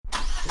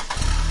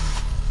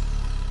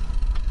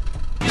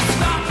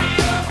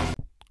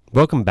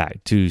Welcome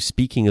back to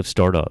Speaking of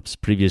Startups,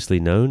 previously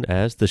known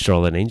as the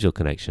Charlotte Angel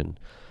Connection.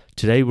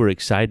 Today we're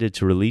excited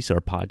to release our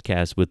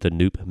podcast with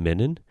Anoop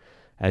Menon.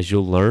 As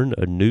you'll learn,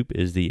 Anoop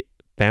is the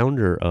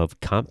founder of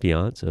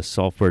Confianz, a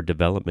software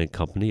development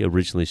company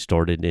originally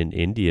started in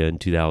India in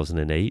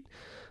 2008,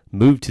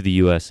 moved to the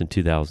U.S. in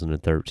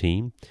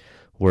 2013,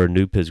 where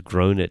Anoop has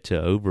grown it to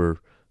over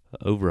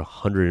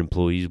 100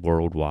 employees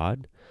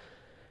worldwide.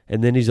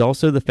 And then he's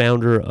also the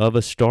founder of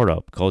a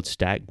startup called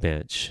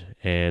Stackbench.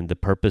 And the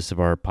purpose of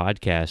our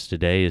podcast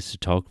today is to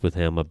talk with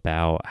him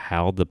about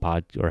how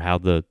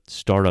the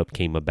startup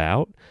came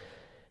about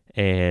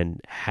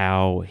and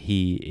how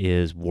he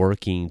is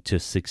working to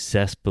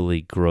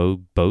successfully grow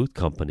both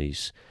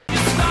companies.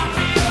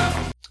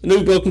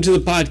 Anoop, welcome to the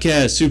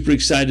podcast. Super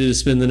excited to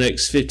spend the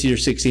next 50 or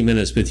 60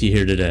 minutes with you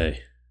here today.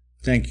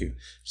 Thank you.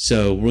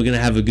 So we're going to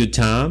have a good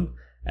time.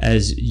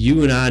 As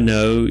you and I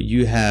know,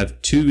 you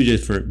have two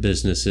different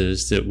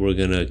businesses that we're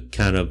going to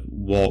kind of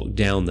walk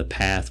down the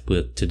path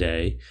with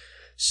today.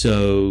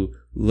 So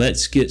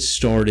let's get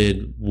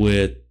started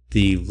with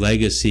the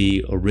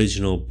legacy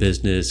original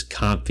business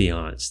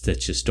Confianz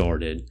that you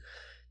started.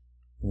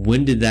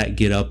 When did that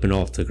get up and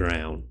off the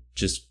ground?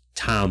 Just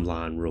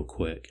timeline real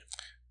quick.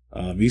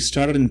 We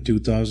started in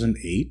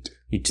 2008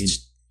 in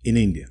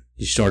India.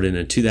 You started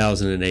in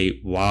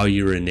 2008 while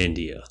you were in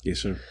India.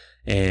 Yes, sir.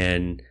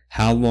 And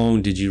how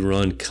long did you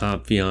run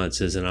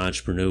Confianz as an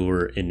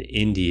entrepreneur in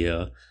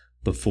India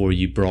before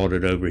you brought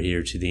it over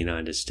here to the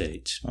United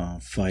States?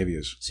 5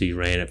 years. So you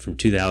ran it from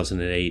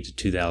 2008 to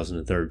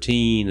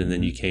 2013, and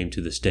then you came to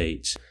the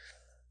States.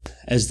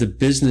 As the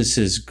business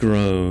has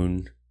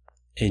grown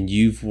and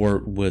you've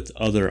worked with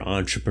other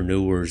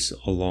entrepreneurs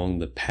along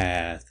the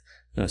path,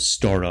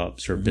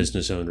 startups or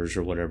business owners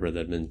or whatever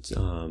that have been,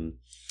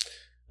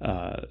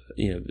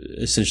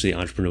 essentially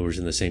entrepreneurs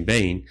in the same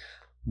vein,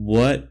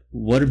 what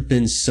have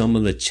been some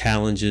of the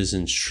challenges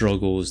and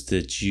struggles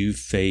that you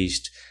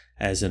faced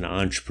as an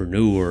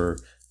entrepreneur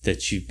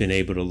that you've been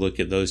able to look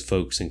at those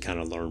folks and kind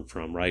of learn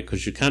from, right?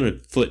 Because you're kind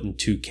of foot in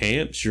two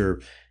camps.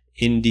 You're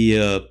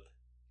India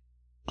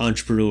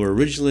entrepreneur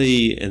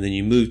originally, and then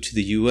you moved to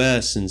the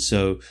U.S., and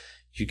so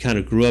you kind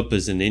of grew up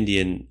as an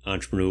Indian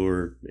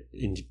entrepreneur,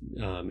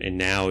 and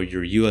now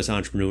you're a U.S.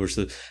 entrepreneur.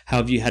 So how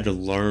have you had to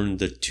learn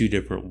the two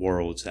different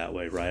worlds that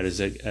way, right? Is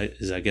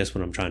I guess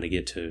what I'm trying to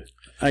get to.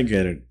 I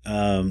get it.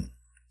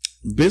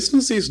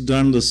 Business is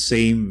done the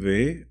same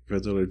way,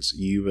 whether it's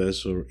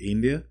U.S. or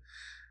India.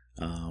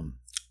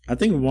 I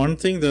think one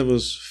thing that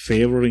was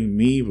favoring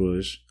me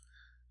was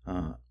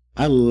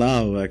I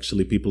love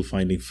actually people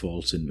finding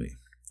faults in me,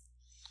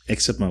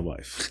 except my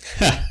wife.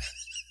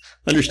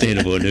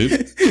 Understandable,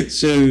 Anoop.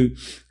 So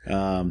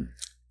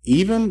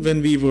even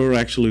when we were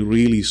actually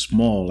really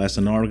small as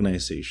an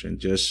organization,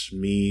 just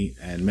me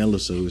and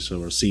Melissa, who is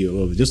our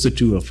CEO, just the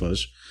two of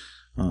us,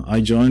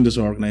 I joined this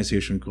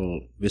organization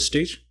called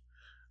Bissett.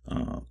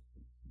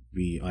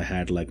 I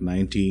had like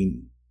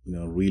 19,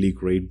 really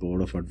great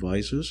board of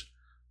advisors,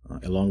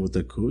 along with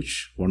the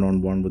coach.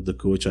 One-on-one with the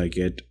coach, I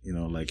get,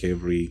 like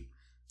every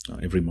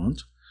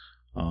month.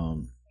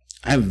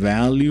 I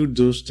valued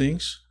those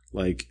things.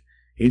 Like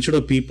instead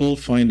of people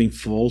finding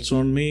faults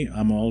on me,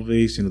 I'm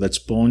always, that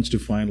sponge to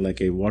find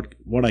like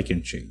what I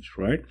can change,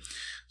 right?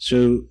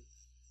 So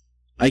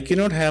I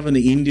cannot have an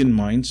Indian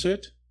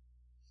mindset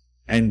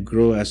and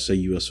grow as a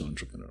U.S.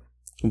 entrepreneur.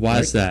 Why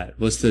is that?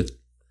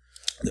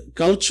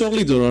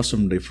 Culturally, there are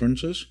some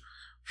differences.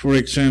 For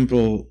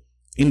example,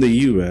 in the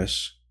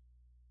U.S.,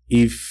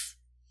 if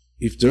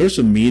there's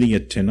a meeting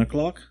at 10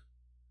 o'clock,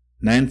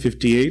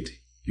 9:58,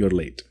 you're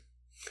late,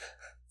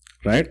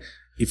 right?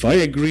 If I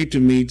agree to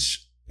meet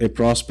a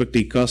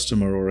prospective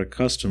customer or a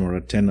customer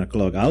at 10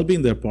 o'clock, I'll be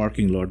in their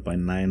parking lot by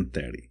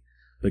 9:30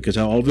 because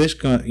I always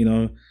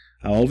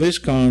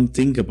can't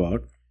think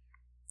about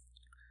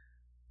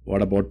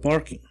what about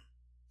parking?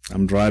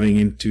 I'm driving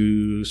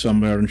into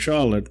somewhere in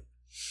Charlotte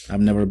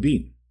I've never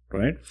been,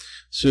 right?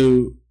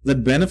 So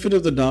that benefit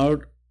of the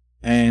doubt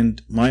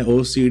and my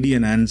OCD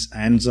and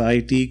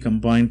anxiety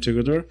combined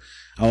together,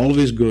 I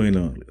always go in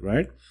early,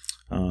 right?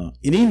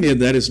 In India,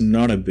 that is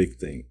not a big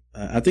thing.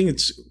 I think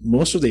it's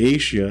most of the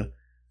Asia,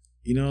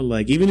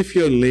 like even if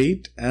you're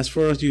late, as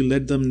far as you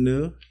let them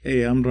know,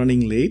 hey, I'm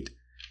running late,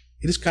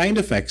 it is kind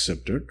of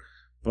accepted.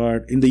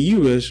 But in the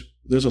US,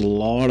 there's a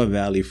lot of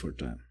value for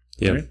time.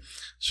 Yeah. Right?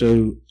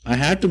 So I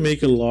had to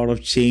make a lot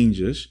of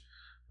changes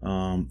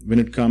when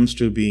it comes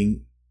to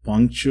being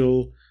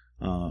punctual,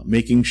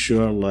 making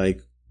sure like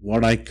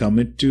what I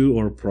commit to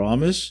or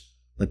promise,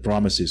 that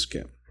promise is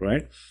kept,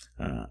 right?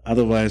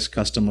 Otherwise,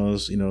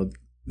 customers,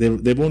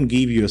 they won't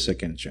give you a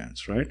second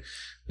chance, right?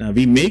 Now,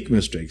 we make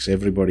mistakes.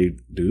 Everybody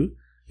do.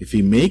 If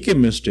we make a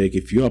mistake,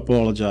 if you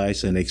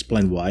apologize and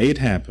explain why it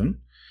happened,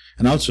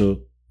 and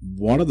also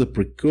what are the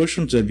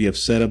precautions that we have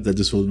set up that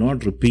this will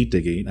not repeat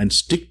again, and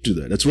stick to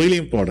that. That's really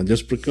important.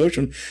 Just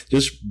precaution,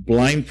 just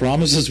blind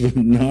promises will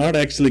not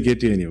actually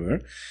get you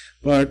anywhere.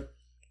 But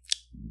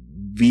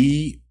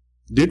we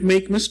did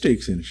make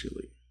mistakes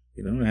initially.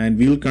 and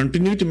we'll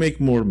continue to make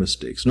more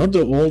mistakes, not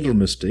the older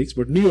mistakes,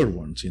 but newer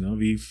ones.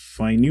 We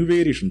find new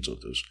variations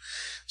of those.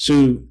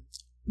 So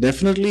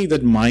definitely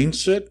that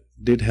mindset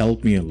did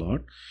help me a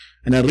lot.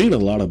 And I read a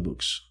lot of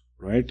books,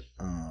 right?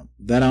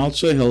 That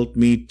also helped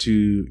me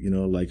to,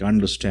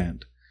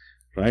 understand,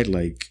 right?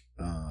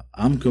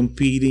 I'm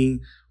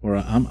competing, or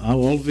I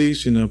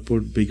always,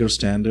 put bigger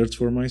standards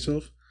for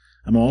myself.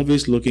 I'm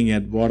always looking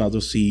at what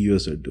other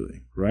CEOs are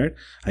doing, right?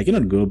 I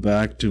cannot go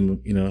back to,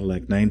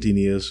 19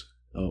 years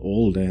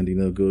old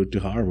and, go to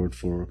Harvard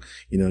for,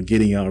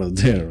 getting out of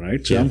there,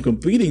 right? So I'm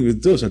competing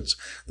with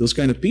those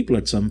kind of people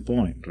at some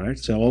point, right?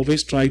 So I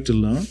always try to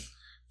learn,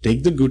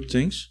 take the good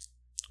things.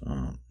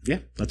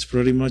 That's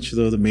pretty much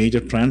the major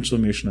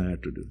transformation I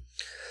had to do.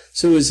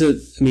 So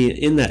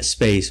in that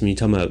space, when you're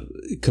talking about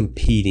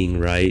competing,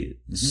 right?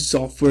 Mm-hmm.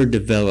 Software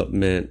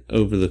development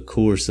over the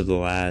course of the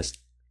last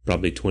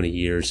probably 20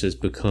 years has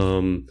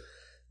become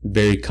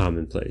very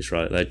commonplace,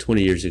 right? Like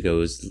 20 years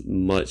ago is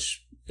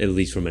much, at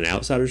least from an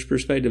outsider's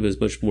perspective, is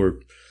much more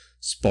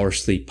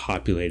sparsely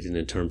populated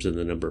in terms of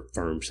the number of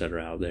firms that are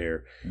out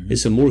there. Mm-hmm.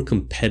 It's a more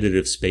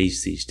competitive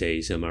space these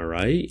days. Am I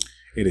right?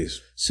 It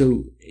is.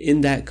 So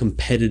in that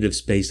competitive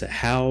space,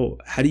 how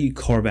do you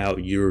carve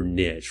out your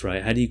niche,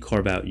 right? How do you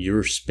carve out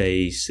your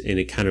space? And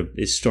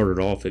it started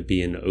off at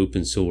being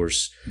open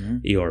source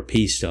ERP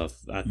stuff,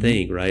 I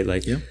think, right?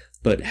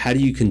 But how do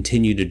you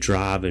continue to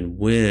drive and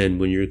win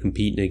when you're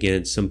competing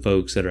against some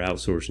folks that are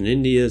outsourcing in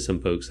India,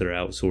 some folks that are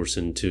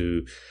outsourcing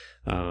to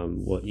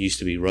what used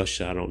to be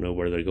Russia? I don't know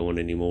where they're going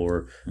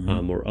anymore,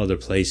 or other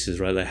places,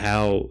 right? Like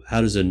how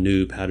does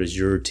Anoop, how does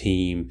your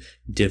team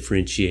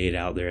differentiate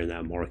out there in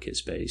that market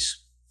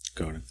space?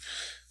 Got it.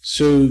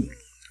 So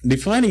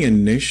defining a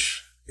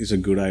niche is a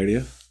good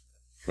idea,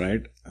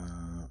 right?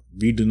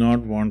 We do not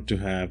want to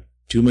have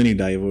too many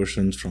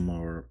diversions from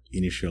our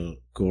initial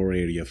core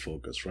area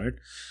focus, right?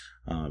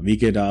 We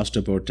get asked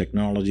about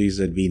technologies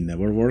that we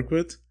never work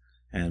with,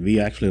 and we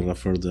actually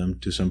refer them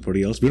to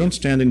somebody else. We don't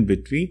stand in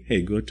between.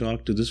 Hey, go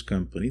talk to this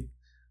company,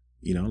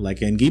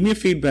 and give me a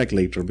feedback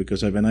later,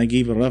 because when I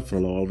give a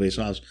referral, I always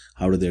ask,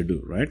 how do they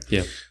do, right?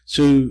 Yeah.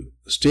 So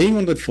staying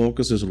on that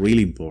focus is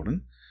really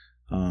important.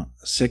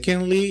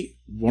 Secondly,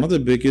 one of the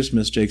biggest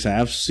mistakes I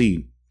have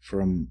seen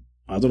from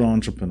other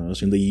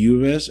entrepreneurs in the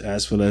US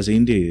as well as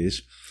India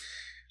is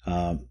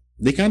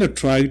they kind of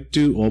try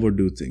to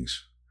overdo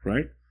things,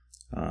 right?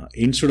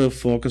 Instead of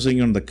focusing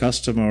on the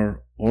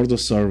customer or the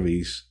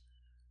service,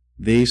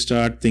 they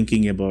start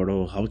thinking about,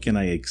 how can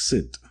I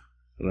exit,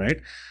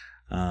 right?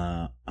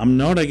 I'm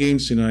not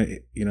against,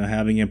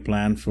 having a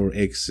plan for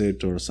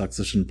exit or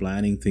succession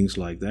planning, things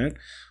like that,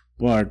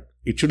 but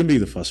it shouldn't be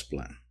the first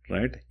plan,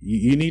 right?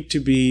 You need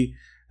to be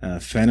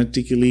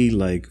fanatically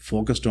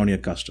focused on your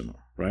customer,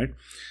 right?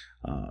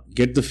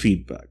 Get the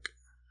feedback,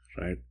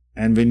 right?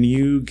 And when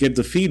you get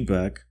the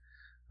feedback,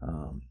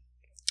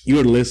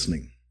 you're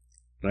listening,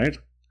 right?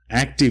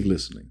 Active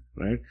listening,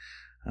 right?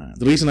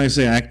 The reason I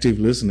say active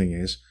listening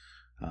is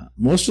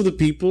most of the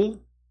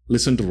people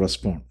listen to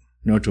respond,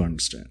 not to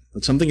understand.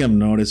 That's something I've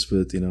noticed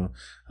with,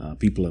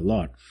 people a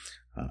lot.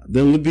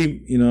 There will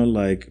be,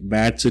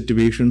 bad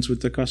situations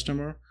with the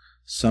customer.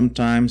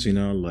 Sometimes,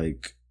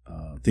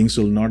 things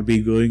will not be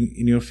going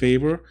in your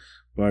favor,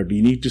 but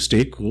you need to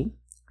stay cool,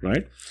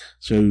 right?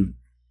 So,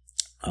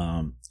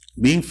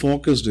 being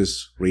focused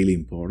is really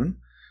important.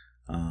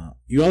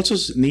 You also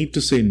need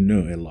to say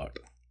no a lot,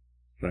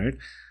 right?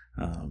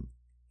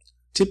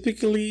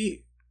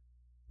 Typically,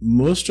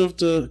 most of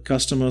the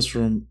customers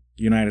from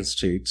United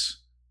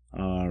States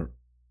are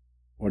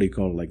they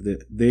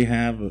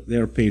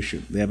are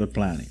patient, they have a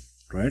planning,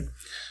 right?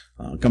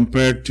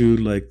 Compared to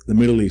the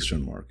Middle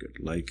Eastern market,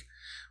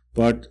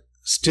 but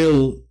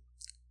still,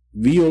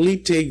 we only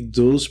take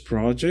those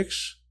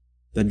projects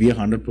that we are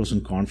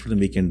 100%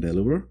 confident we can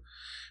deliver.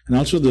 And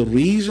also the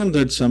reason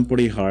that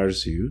somebody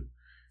hires you,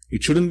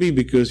 it shouldn't be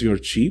because you're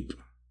cheap.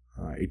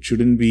 It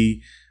shouldn't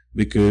be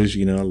because,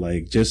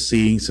 just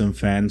seeing some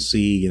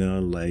fancy,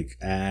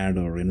 ad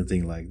or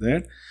anything like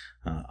that.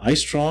 I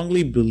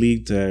strongly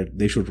believe that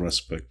they should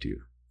respect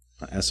you.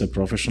 As a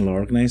professional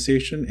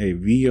organization,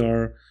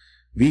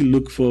 we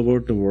look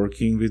forward to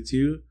working with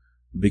you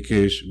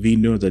because we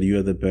know that you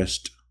are the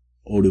best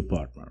Odoo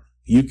partner.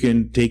 You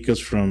can take us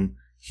from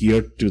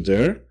here to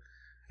there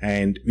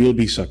and we'll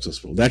be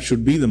successful. That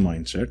should be the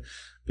mindset,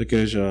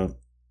 because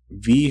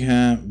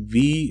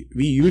we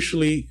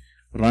usually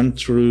run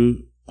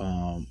through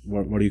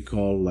what do you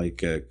call a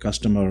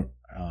customer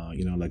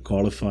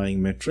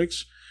qualifying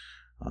metrics.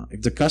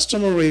 If the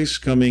customer is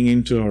coming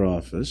into our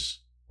office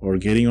or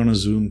getting on a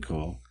Zoom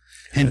call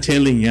and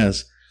telling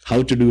us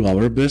how to do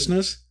our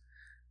business,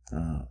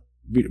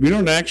 we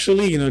don't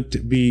actually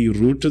be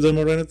rude to them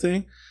or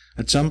anything.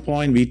 At some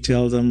point we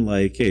tell them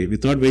hey,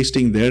 without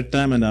wasting their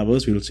time and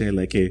ours, we'll say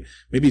hey,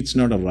 maybe it's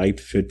not a right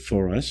fit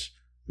for us.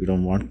 We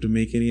don't want to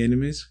make any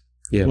enemies.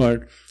 Yeah.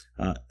 But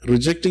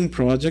rejecting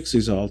projects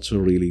is also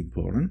really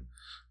important.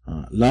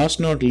 Last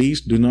not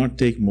least, do not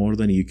take more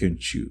than you can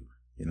chew.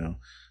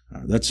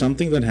 That's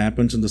something that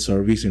happens in the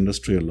service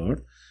industry a lot.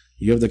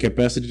 You have the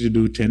capacity to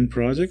do 10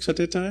 projects at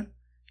a time.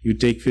 You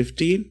take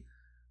 15.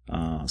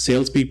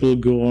 Salespeople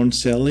go on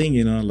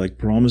selling, like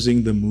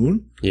promising the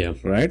moon. Yeah.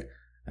 Right?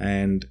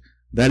 And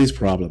that is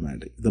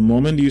problematic. The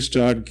moment you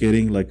start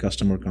getting like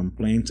customer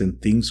complaints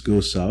and things go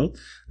south,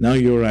 now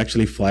you're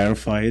actually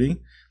firefighting.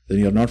 Then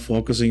you're not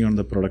focusing on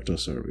the product or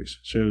service.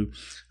 So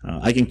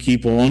I can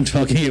keep on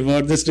talking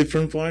about these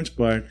different points,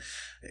 but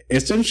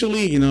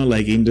essentially,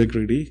 like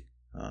integrity,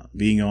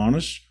 being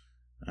honest,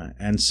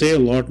 and say a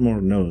lot more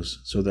no's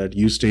so that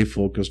you stay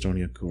focused on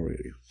your core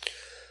area.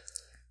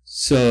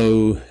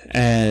 So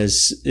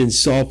as in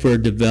software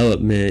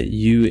development,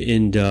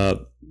 you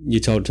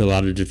talk to a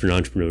lot of different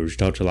entrepreneurs, you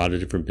talk to a lot of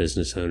different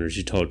business owners,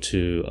 you talk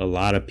to a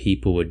lot of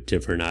people with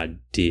different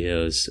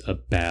ideas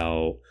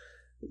about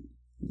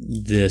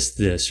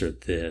this, or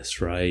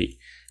this, right?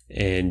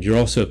 And you're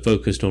also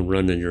focused on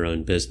running your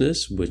own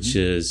business, which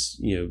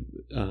is,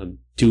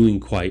 doing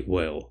quite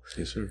well.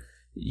 Yes, sir.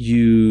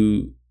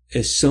 You,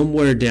 as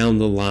somewhere down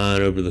the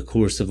line over the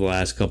course of the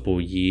last couple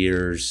of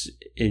years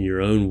in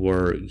your own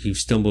work, you've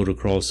stumbled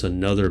across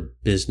another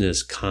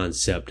business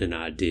concept and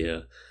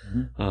idea.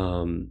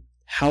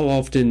 How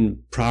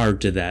often prior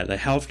to that,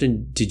 like how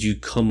often did you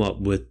come up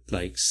with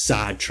like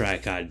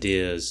sidetrack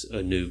ideas,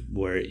 Anoop,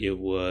 where it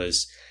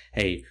was,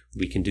 hey,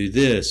 we can do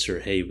this, or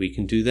hey, we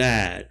can do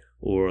that,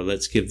 or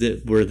let's give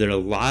this? Were there a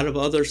lot of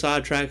other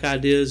sidetrack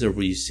ideas, or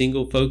were you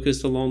single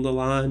focused along the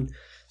line?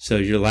 So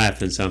you're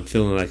laughing, so I'm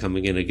feeling like I'm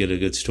going to get a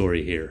good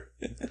story here.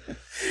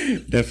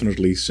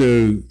 Definitely.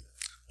 So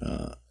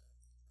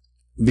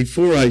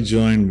before I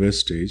joined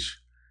Vestage,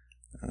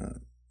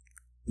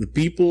 the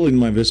people in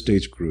my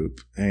Vestage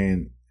group,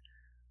 and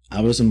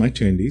I was in my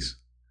 20s,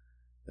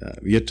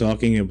 we are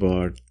talking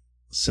about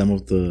some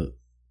of the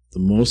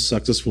most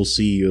successful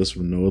CEOs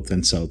from North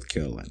and South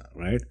Carolina,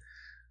 right?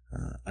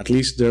 At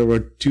least there were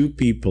two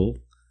people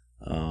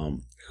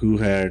who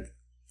had,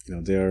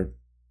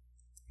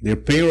 their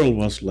payroll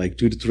was like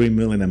 2 to 3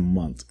 million a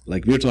month.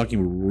 Like we're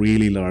talking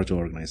really large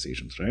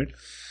organizations, right?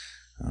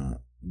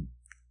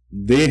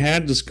 They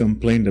had this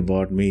complaint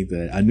about me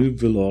that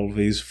Anoop will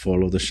always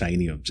follow the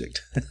shiny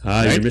object.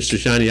 Right? You're Mr.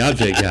 Shiny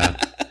Object guy.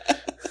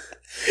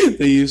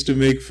 They used to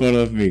make fun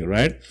of me,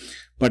 right?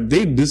 But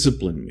they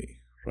disciplined me,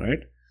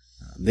 right?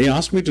 They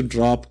asked me to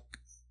drop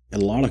a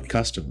lot of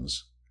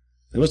customers.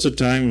 There was a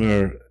time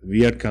where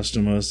we had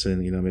customers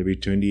in, maybe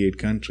 28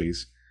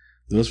 countries.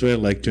 Those were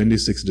like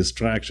 26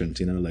 distractions,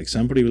 like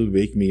somebody will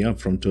wake me up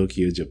from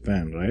Tokyo,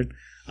 Japan, right?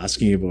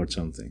 Asking about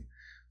something.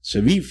 So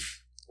we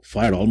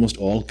fired almost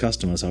all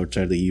customers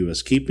outside the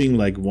US, keeping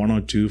like 1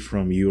 or 2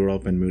 from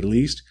Europe and Middle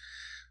East.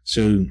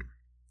 So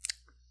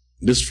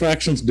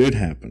distractions did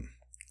happen.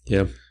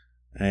 Yeah.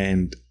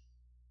 And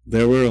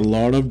there were a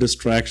lot of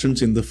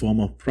distractions in the form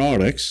of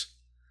products,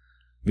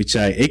 which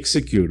I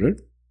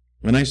executed.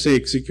 When I say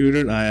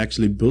executed, I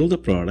actually built a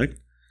product,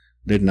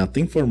 did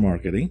nothing for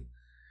marketing.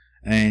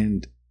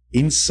 And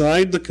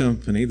inside the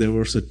company, there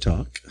was a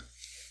talk,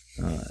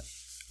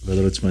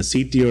 whether it's my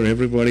CTO or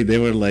everybody, they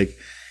were like,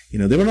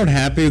 they were not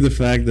happy with the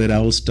fact that I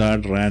will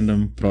start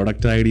random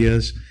product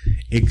ideas,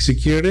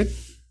 execute it,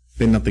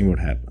 then nothing would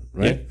happen,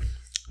 right?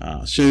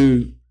 Yeah.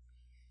 So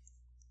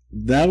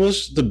that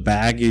was the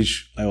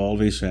baggage I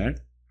always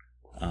had.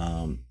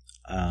 When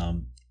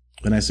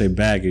I say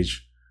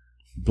baggage,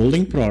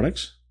 building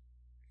products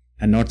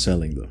and not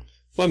selling them.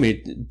 Well, I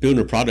mean, building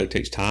a product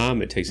takes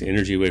time. It takes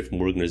energy away from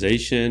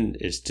organization.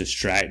 It's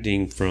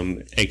distracting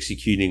from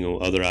executing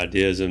on other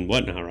ideas and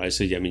whatnot, right?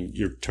 So, I mean,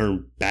 your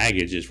term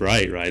baggage is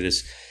right? It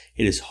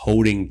is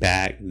holding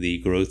back the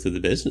growth of the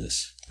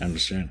business. I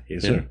understand.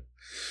 Yes, sir.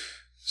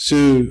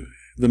 So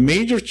the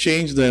major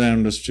change that I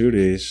understood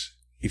is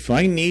if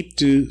I need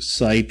to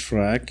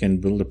sidetrack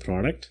and build a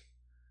product,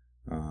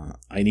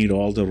 I need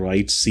all the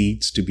right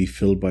seats to be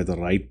filled by the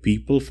right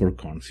people for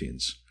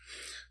Confianz.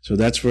 So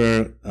that's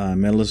where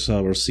Melissa,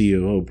 our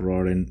COO,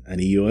 brought in an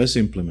EOS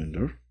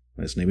implementer.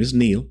 His name is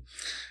Neil.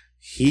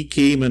 He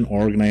came and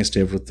organized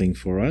everything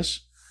for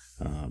us.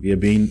 We have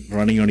been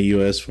running on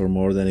EOS for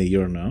more than a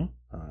year now.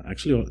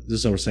 Actually, this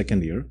is our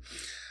second year.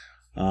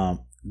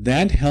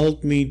 That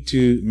helped me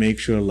to make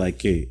sure,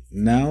 like, hey,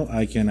 now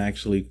I can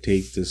actually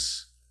take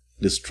this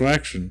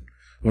distraction,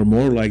 or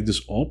more like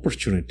this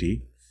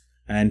opportunity,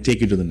 and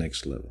take it to the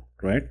next level,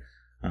 right?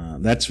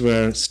 That's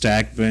where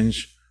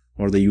Stackbench,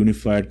 or the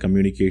unified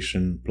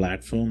communication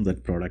platform,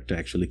 that product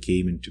actually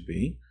came into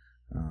being.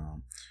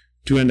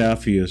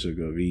 2.5 years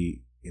ago,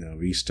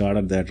 we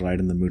started that right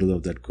in the middle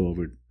of that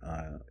COVID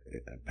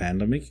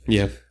pandemic.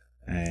 Yeah.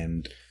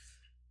 And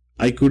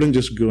I couldn't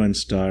just go and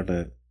start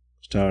a.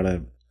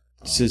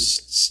 So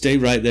stay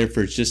right there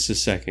for just a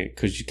second,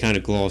 because you kind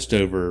of glossed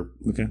over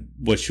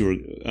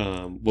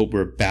what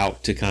we're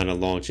about to kind of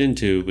launch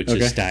into, which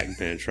is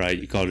Stackbench, right?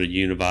 You called it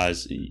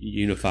a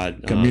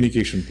unified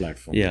communication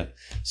platform. Yeah.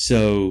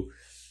 So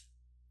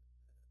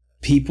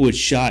people had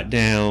shot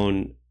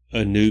down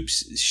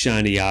Anoop's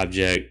shiny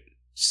object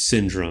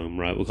syndrome,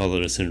 right? We'll call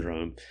it a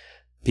syndrome.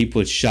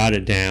 People had shot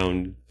it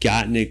down,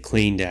 gotten it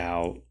cleaned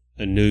out.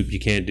 Anoop, you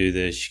can't do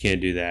this, you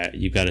can't do that.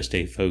 You've got to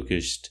stay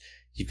focused.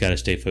 you've got to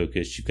stay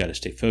focused, you've got to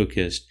stay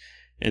focused.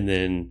 And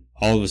then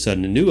all of a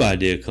sudden a new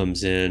idea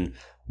comes in.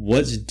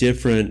 What's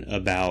different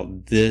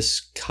about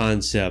this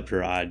concept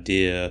or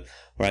idea,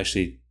 or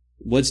actually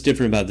what's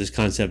different about this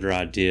concept or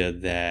idea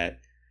that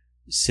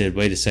said,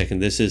 wait a second,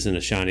 this isn't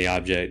a shiny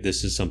object,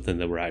 this is something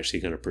that we're actually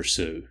going to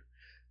pursue?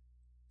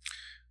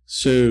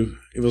 So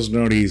it was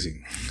not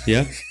easy.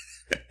 Yeah.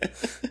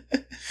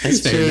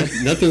 That's fair.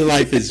 Nothing in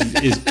life is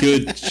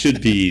good,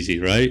 should be easy,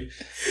 right?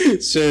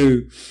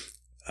 So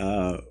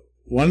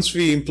once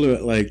we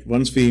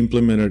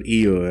implemented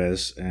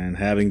EOS and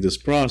having this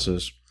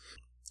process,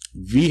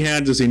 we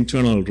had this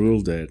internal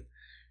rule that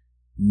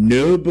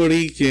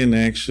nobody can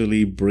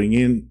actually bring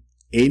in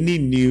any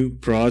new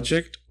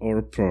project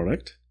or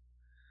product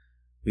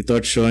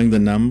without showing the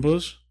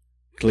numbers,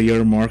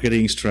 clear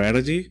marketing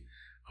strategy,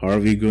 how are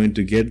we going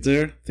to get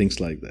there, things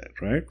like that,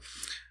 right?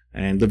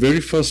 And the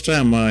very first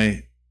time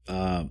I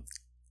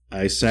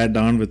sat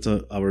down with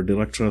our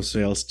director of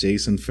sales,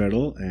 Jason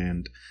Fedel,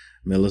 and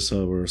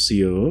Melissa, our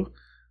COO,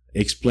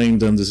 explained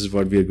them this is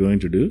what we are going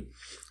to do.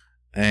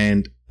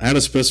 And I had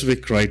a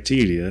specific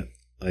criteria,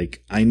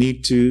 like I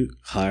need to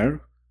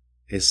hire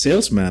a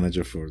sales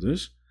manager for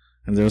this.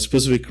 And there are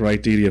specific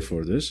criteria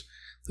for this.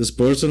 This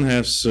person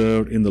has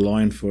served in the law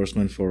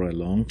enforcement for a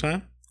long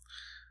time.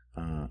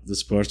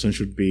 This person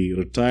should be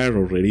retired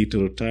or ready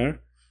to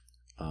retire.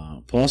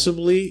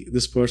 Possibly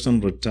this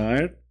person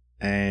retired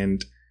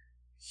and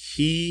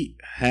he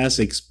has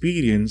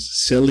experience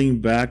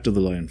selling back to the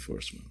law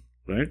enforcement,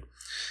 right?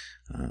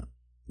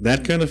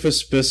 That kind of a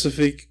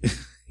specific,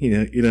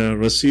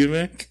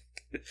 resume,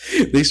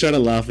 they started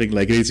laughing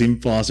like it's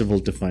impossible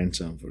to find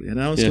somebody.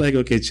 And I was like,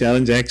 okay,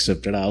 challenge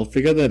accepted. I'll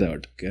figure that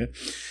out, okay?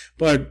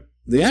 But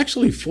they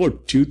actually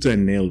fought tooth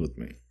and nail with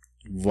me.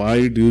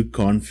 Why do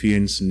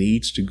Confianz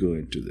needs to go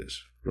into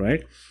this,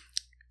 right?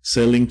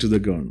 Selling to the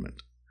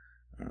government,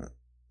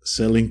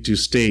 selling to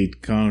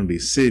state, county,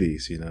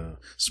 cities,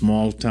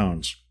 small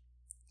towns.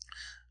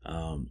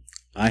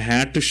 I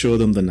had to show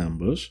them the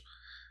numbers.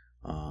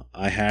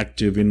 I had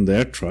to win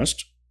their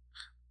trust.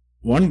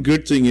 One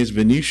good thing is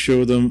when you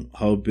show them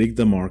how big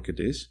the market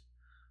is,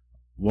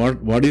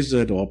 what is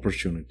that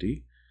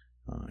opportunity,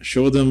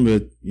 show them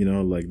with,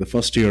 like the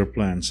first year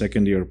plan,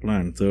 second year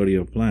plan, third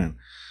year plan.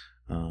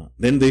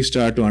 Then they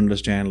start to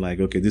understand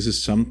like, okay, this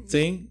is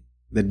something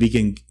that we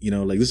can,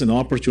 this is an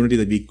opportunity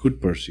that we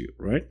could pursue,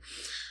 right?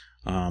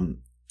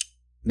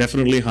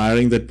 Definitely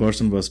hiring that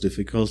person was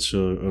difficult.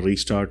 So I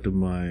reached out to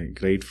my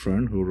great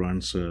friend who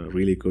runs a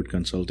really good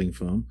consulting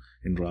firm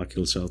in Rock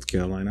Hill, South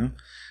Carolina.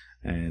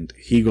 And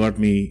he got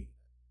me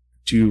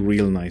 2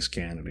 real nice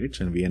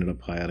candidates, and we ended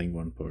up hiring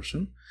one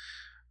person.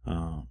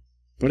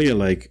 But yeah,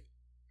 like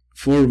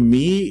for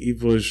me,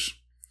 it was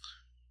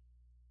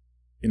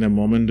in a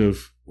moment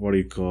of what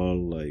you call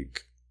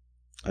like,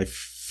 I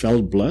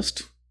felt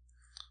blessed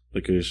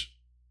because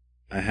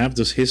I have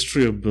this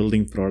history of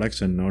building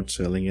products and not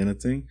selling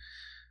anything.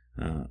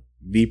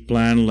 We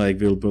plan like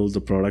we'll build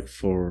the product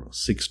for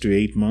 6 to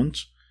 8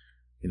 months.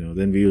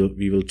 Then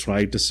we will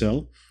try to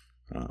sell.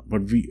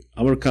 But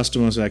our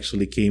customers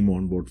actually came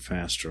on board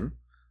faster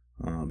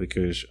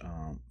because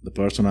the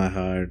person I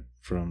hired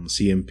from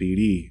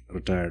CMPD,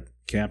 retired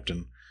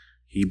captain,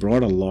 he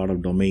brought a lot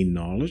of domain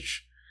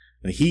knowledge.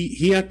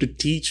 He had to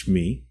teach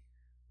me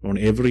on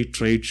every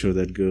trade show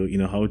that go,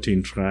 how to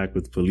interact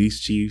with police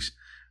chiefs,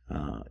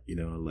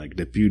 like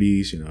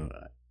deputies,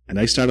 and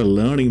I started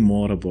learning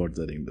more about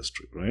that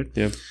industry, right?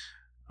 Yeah.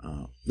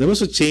 There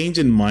was a change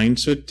in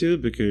mindset too,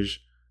 because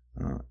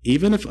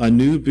even if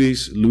Anoop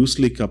is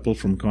loosely coupled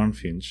from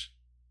Confianz,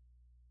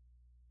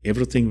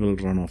 everything will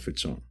run off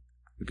its own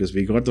because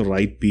we got the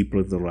right people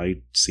in the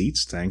right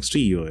seats thanks to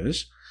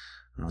EOS.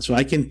 So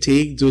I can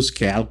take those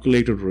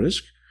calculated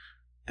risks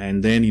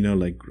and then,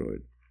 grow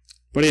it.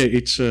 But yeah,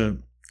 it's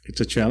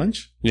a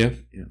challenge. Yeah.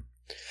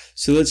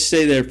 So let's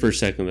stay there for a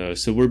second though.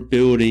 So we're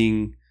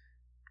building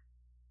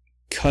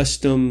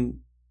custom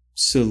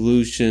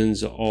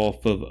solutions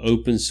off of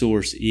open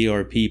source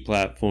ERP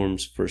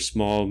platforms for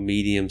small,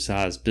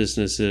 medium-sized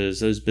businesses.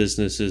 Those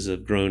businesses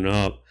have grown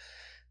up.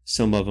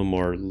 Some of them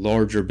are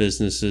larger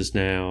businesses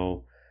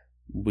now.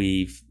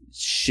 We've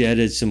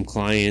shedded some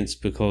clients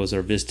because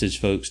our Vistage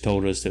folks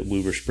told us that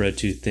we were spread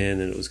too thin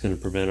and it was going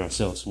to prevent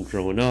ourselves from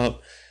growing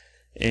up.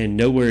 And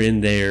nowhere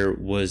in there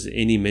was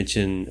any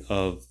mention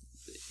of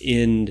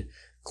end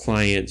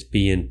clients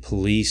being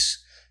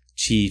police,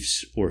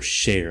 chiefs, or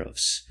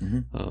sheriffs.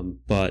 Mm-hmm.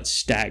 But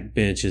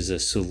Stackbench is a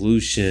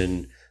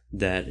solution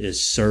that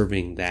is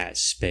serving that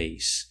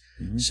space.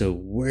 Mm-hmm. So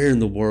where in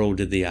the world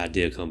did the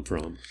idea come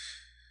from?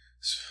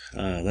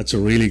 That's a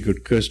really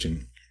good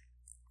question.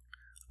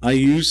 I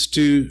used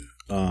to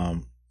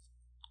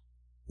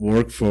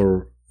work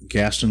for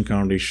Gaston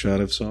County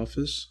Sheriff's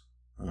Office.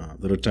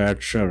 The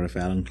retired sheriff,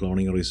 Alan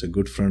Cloninger, is a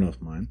good friend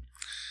of mine.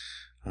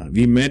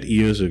 We met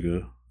years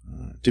ago.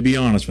 To be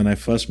honest, when I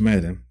first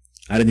met him,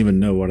 I didn't even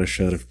know what a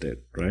sheriff did,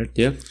 right?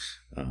 Yeah.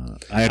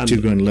 I had to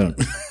go and learn.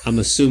 I'm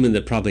assuming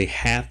that probably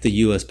half the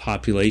U.S.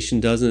 population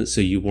doesn't, so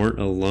you weren't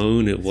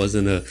alone. It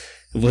wasn't a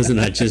Wasn't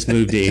I just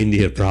moved to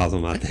India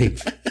problem, I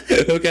think.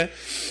 Okay.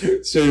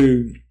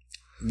 So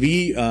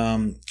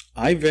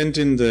I went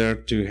in there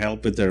to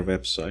help with their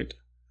website.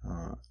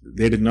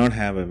 They did not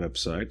have a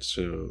website,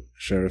 so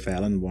Sheriff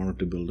Allen wanted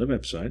to build a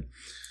website.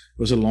 It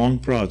was a long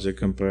project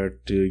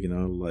compared to,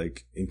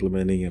 like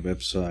implementing a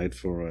website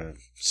for a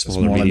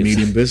small and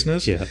medium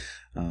business. Yeah.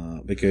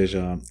 Because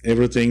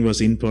everything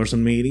was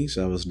in-person meetings.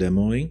 I was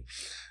demoing.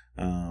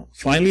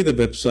 Finally, the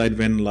website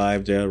went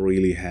live. They're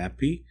really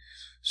happy.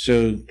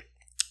 So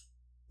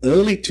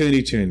early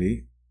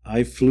 2020,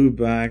 I flew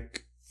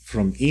back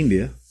from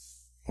India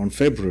on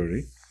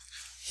February.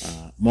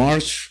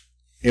 March,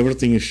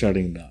 everything is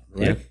shutting down,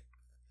 right? Yeah.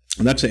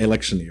 And that's an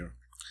election year.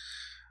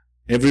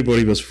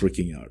 Everybody was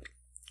freaking out.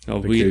 Oh,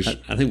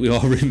 I think we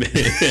all remember.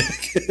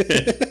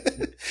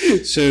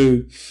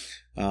 So,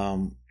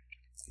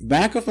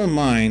 back of my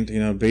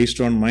mind, based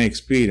on my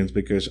experience,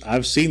 because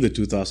I've seen the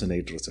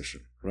 2008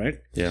 recession, right?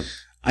 Yeah.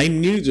 I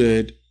knew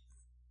that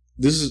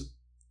this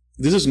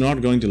is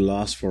not going to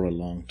last for a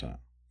long time.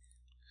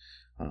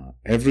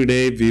 Every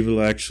day we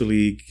will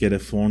actually get a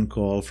phone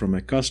call from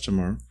a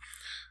customer.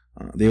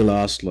 They will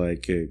ask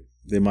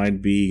they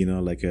might be,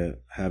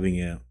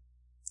 having a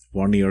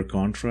 1-year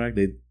contract.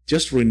 They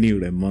just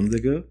renewed a month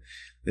ago.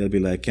 They'll be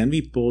like, can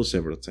we pause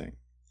everything?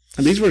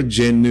 And these were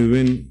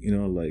genuine,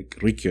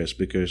 requests,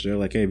 because they're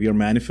like, hey, we are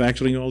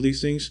manufacturing all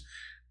these things.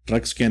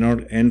 Trucks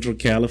cannot enter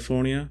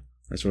California.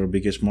 That's our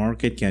biggest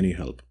market. Can you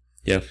help?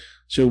 Yeah.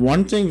 So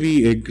one thing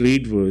we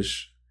agreed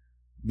was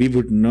we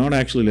would not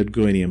actually let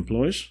go any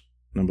employees,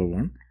 number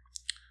one.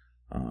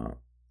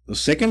 The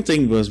second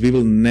thing was we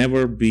will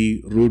never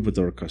be rude with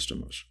our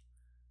customers.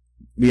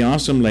 We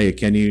asked them,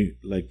 can you,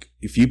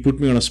 if you put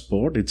me on a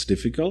spot, it's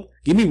difficult.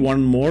 Give me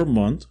 1 more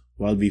month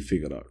while we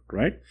figure out,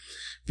 right?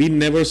 We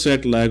never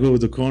said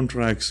the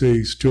contract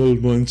says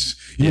 12 months,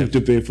 you have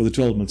to pay for the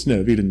 12 months.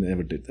 No, we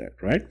never did that,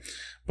 right?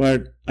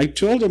 But I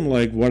told them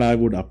what I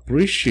would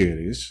appreciate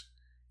is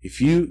if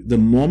the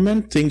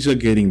moment things are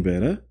getting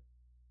better,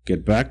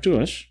 get back to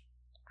us,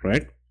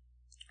 right?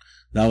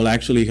 That will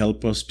actually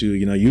help us to,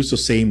 use the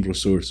same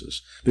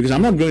resources. Because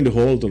I'm not going to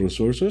hold the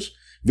resources.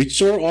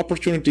 Whichever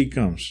opportunity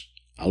comes,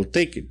 I'll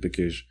take it,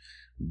 because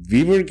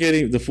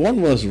the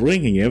phone was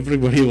ringing.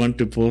 Everybody wanted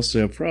to post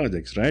their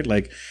projects, right?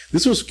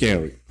 This was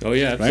scary. Oh,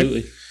 yeah,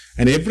 absolutely. Right?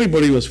 And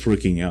everybody was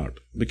freaking out,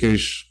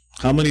 because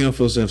how many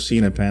of us have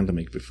seen a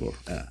pandemic before?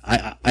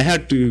 I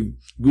had to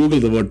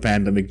Google the word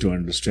pandemic to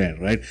understand,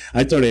 right?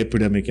 I thought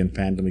epidemic and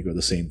pandemic were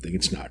the same thing.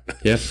 It's not.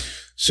 Yeah.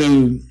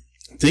 So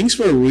things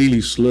were really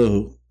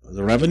slow.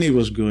 The revenue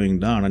was going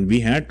down, and we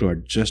had to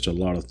adjust a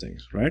lot of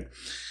things, right?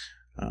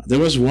 There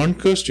was one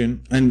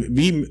question, and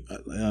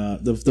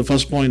the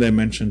first point I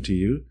mentioned to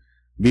you,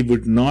 we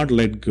would not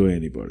let go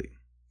anybody.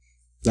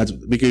 That's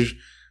because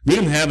we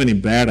didn't have any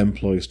bad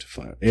employees to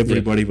fire.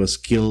 Everybody was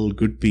skilled,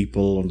 good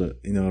people on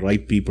the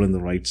right people in the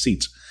right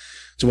seats.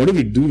 So what do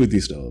we do with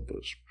these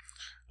developers?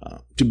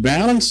 To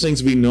balance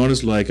things, we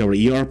noticed our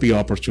ERP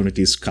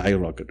opportunities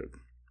skyrocketed.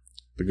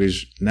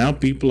 Because now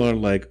people are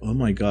like, oh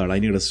my God, I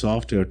need a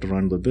software to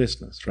run the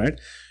business, right?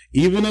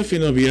 Even if,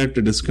 we have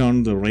to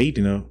discount the rate,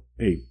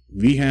 hey,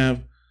 we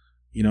have,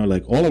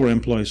 all our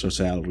employees are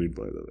salaried,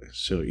 by the way.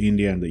 So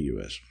India and the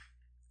US.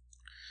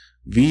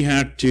 We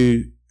had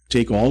to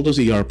take all those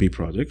ERP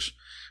projects.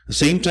 At the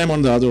same time,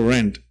 on the other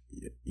end,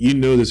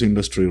 this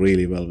industry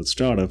really well with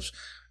startups.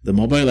 The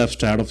mobile app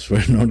startups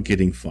were not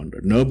getting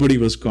funded. Nobody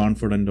was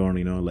confident on,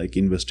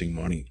 investing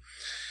money.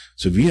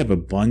 So we have a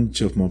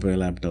bunch of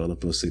mobile app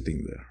developers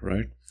sitting there,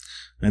 right?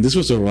 And this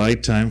was the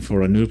right time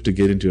for Anoop to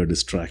get into a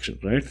distraction,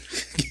 right?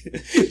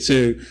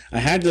 So I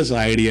had this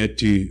idea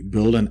to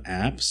build an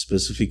app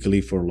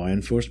specifically for law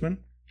enforcement.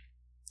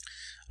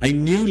 I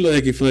knew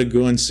if I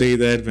go and say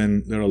that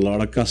when there are a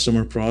lot of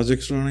customer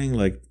projects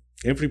running,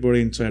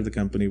 everybody inside the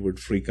company would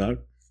freak out.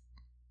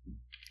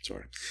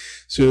 Sorry.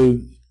 So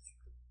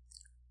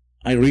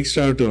I reached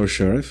out to our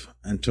sheriff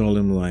and told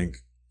him I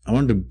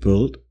want to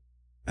build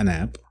an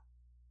app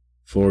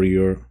for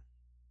your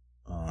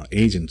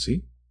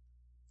agency.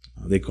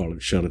 They call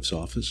it sheriff's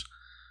office.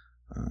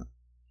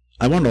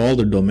 I want all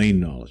the domain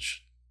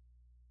knowledge.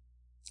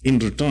 In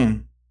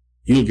return,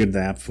 you'll get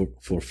the app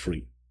for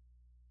free.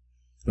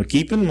 But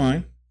keep in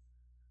mind,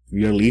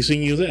 we are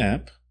leasing you the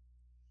app.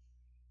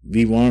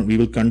 We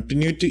will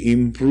continue to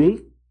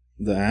improve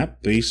the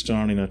app based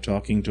on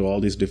talking to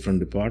all these different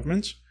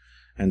departments,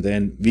 and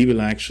then we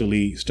will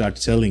actually start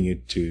selling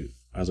it to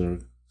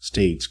other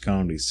states,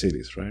 counties,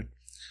 cities, right?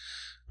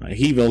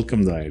 He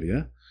welcomed the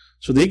idea.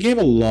 So they gave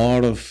a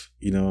lot of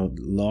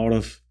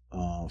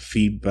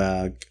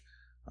feedback,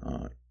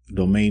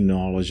 domain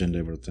knowledge and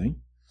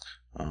everything.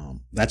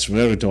 That's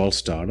where it all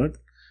started.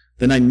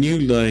 Then I knew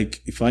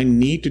if I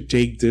need to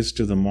take this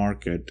to the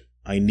market,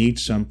 I need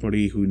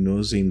somebody who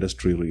knows the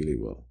industry really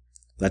well.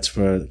 That's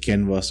where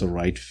Ken was the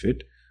right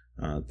fit.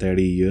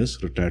 30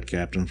 years, retired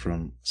captain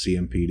from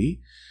CMPD.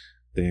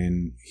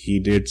 Then he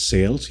did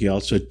sales. He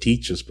also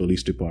teaches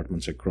police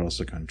departments across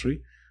the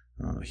country.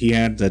 He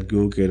had that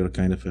go-getter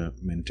kind of a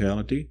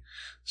mentality.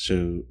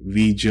 So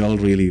we gel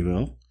really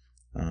well.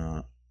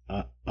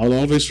 I'll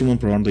always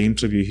remember on the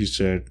interview, he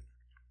said,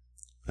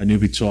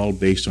 Anoop, it's all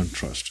based on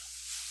trust.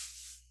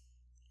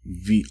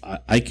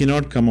 I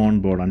cannot come on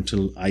board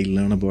until I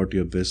learn about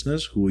your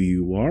business, who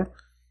you are,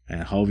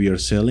 and how we are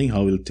selling,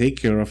 how we'll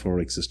take care of our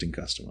existing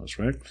customers,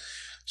 right?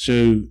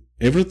 So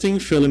everything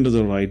fell into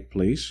the right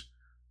place.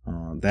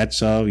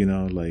 That's how,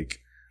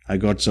 I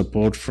got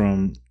support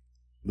from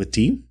the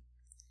team,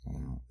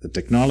 the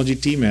technology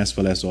team, as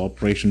well as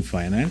operation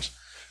finance.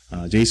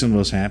 Jason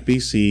was happy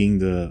seeing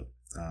the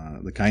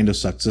kind of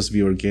success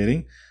we were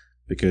getting,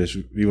 because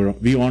we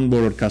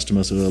onboarded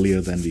customers earlier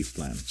than we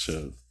planned.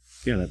 So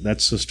yeah,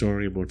 that's the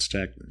story about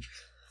Stackbench.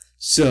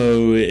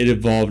 So it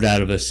evolved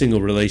out of a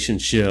single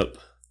relationship.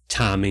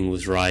 Timing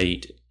was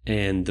right,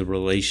 and the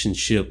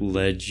relationship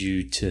led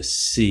you to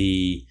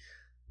see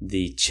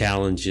the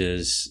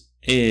challenges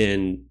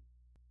and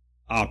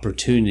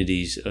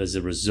opportunities as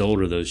a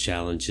result of those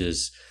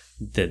challenges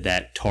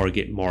that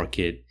target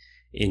market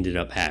ended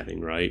up having,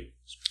 right?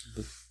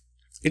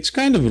 It's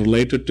kind of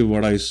related to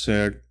what I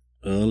said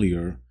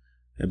earlier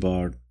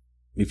about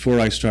before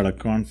I started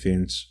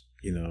Confianz,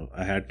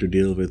 I had to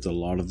deal with a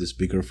lot of these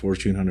bigger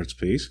Fortune 100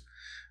 space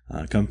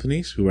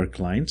companies who were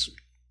clients.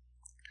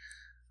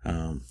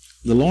 The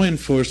law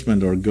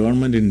enforcement or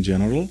government in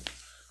general,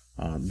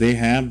 they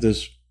have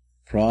this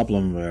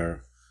problem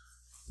where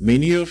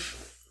many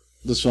of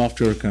the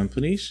software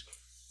companies,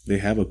 they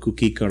have a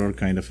cookie cutter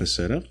kind of a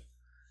setup,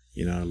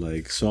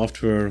 like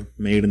software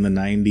made in the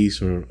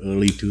 90s or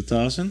early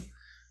 2000,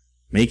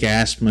 make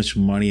as much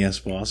money as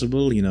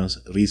possible,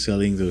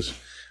 reselling those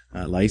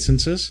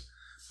licenses.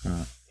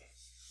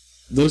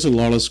 There's a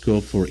lot of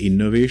scope for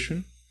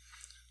innovation,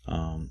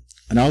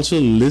 and also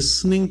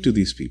listening to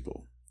these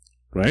people,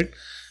 right?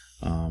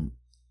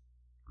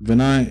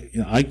 When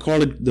I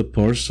call it the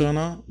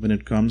persona when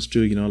it comes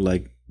to,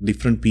 like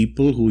different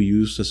people who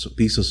use a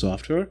piece of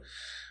software.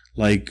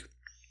 Like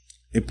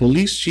a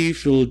police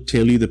chief will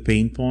tell you the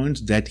pain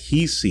points that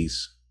he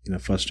sees,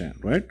 firsthand,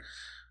 right?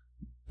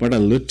 But a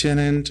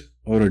lieutenant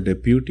or a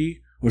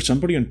deputy or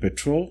somebody on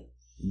patrol,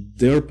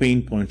 their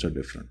pain points are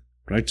different,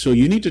 right? So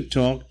you need to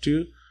talk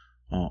to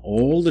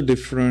all the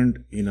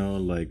different,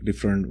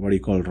 different,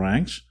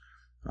 ranks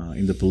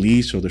in the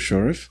police or the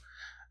sheriff,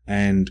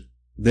 and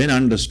then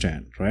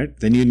understand, right?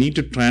 Then you need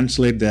to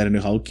translate that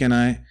into how can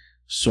I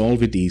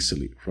solve it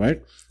easily,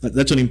 right?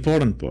 That's an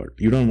important part.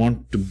 You don't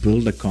want to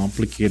build a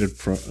complicated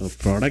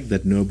product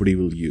that nobody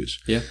will use.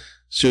 Yeah.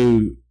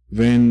 So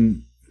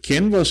when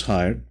Ken was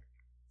hired,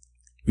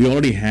 we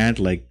already had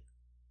like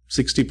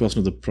 60%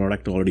 of the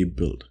product already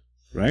built,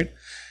 right?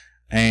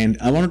 And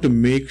I wanted to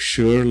make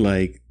sure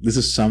like this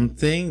is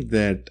something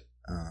that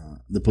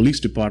the police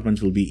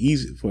departments will be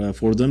easy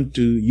for them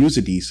to use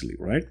it easily,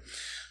 right?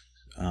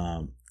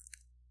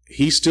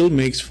 He still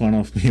makes fun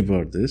of me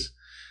about this.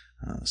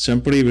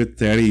 Somebody with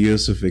 30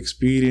 years of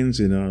experience,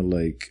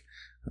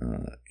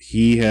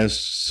 he has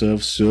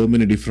served so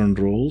many different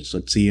roles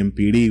at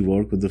CMPD,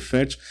 worked with the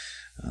feds.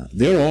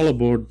 They're all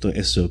about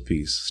the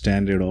SOPs,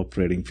 standard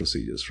operating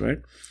procedures, right?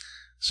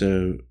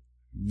 So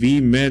we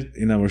met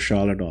in our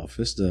Charlotte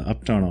office, the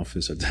Uptown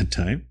office at that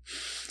time,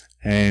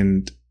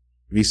 and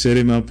we set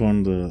him up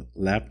on the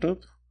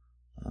laptop,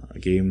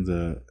 gave him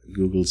the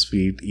Google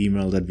Suite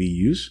email that we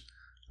use,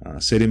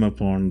 set him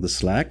up on the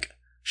Slack,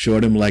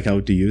 showed him like how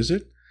to use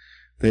it.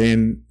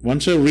 Then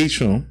once I reach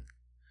home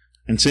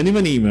and send him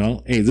an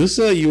email, hey, this is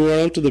a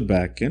URL to the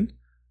backend,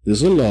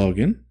 this is a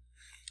login,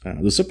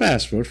 this is a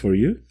password for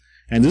you,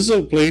 and this is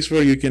a place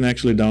where you can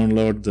actually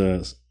download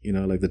the,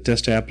 the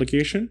test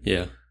application.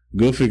 Yeah.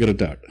 Go figure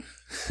it out.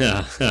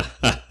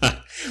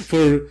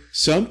 For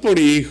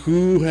somebody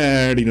who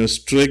had,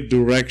 strict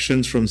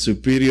directions from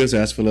superiors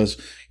as well as,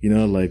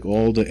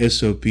 all the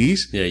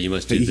SOPs. Yeah, you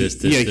must do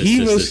this.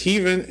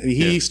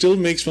 He still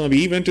makes fun of me.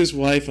 He went to his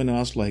wife and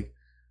asked, like,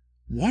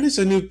 what is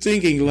Anoop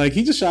thinking? Like,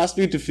 he just asked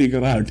me to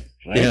figure out,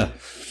 right? Yeah.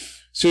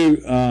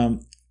 So,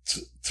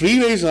 3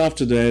 days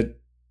after that,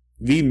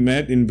 we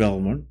met in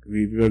Belmont.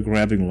 We were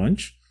grabbing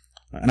lunch.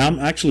 And I'm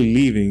actually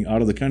leaving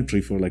out of the country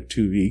for like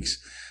 2 weeks.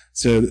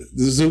 So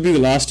this will be the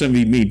last time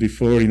we meet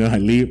before, I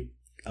leave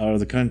out of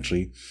the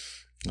country.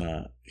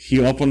 He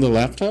opened the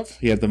laptop.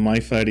 He had the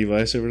MiFi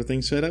device,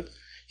 everything set up.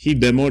 He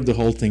demoed the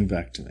whole thing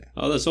back to me.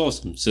 Oh, that's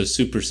awesome. So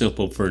super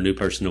simple for a new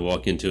person to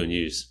walk into and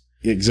use.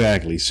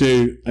 Exactly.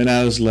 So, and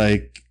I was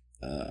like,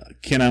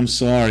 Ken, I'm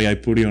sorry I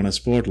put you on a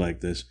spot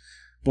like this,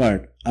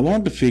 but I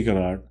want to figure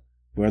out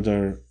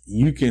whether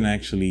you can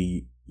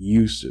actually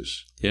use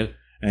this. Yeah.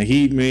 And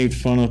he made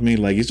fun of me,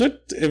 like, is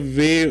that a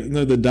way,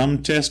 the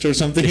dumb test or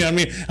something? I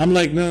mean, I'm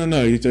like, no,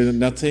 it's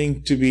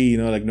nothing to be,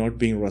 like not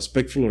being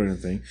respectful or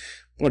anything.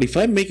 But if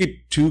I make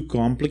it too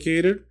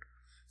complicated,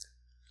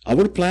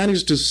 our plan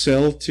is to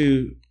sell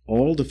to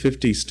all the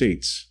 50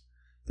 states.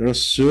 There are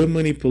so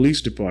many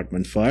police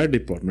departments, fire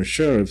departments,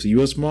 sheriffs,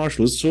 U.S.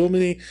 Marshals, so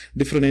many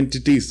different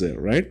entities there,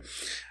 right?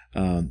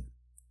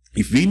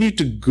 If we need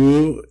to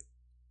go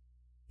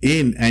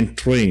in and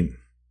train,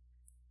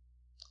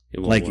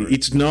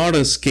 it's not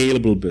a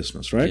scalable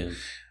business, right?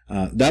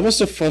 That was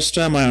the first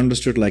time I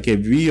understood, like, hey,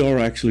 we are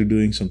actually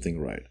doing something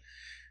right.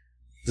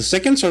 The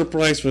second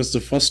surprise was the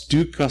first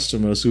 2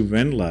 customers who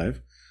went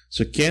live.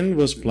 So Ken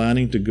was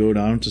planning to go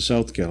down to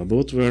South Carolina.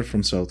 Both were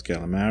from South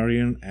Carolina,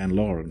 Marion and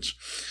Lawrence.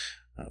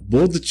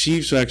 Both the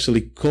chiefs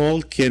actually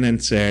called Ken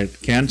and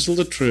said, cancel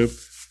the trip.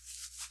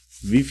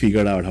 We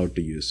figured out how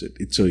to use it.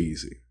 It's so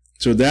easy.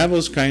 So that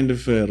was kind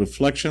of a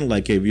reflection,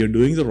 like, hey, we are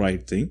doing the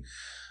right thing.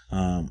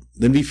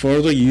 Then we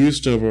further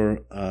used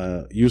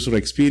our user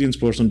experience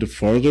person to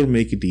further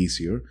make it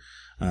easier.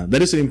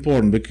 That is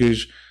important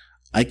because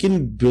I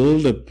can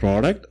build a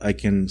product, I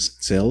can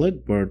sell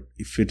it, but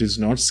if it is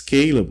not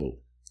scalable,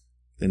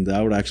 then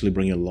that would actually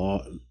bring a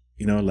lot,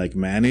 like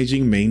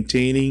managing,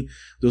 maintaining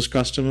those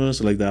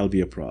customers, like that'll be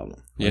a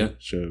problem. Right? Yeah.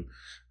 So,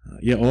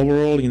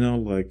 overall,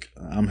 like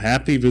I'm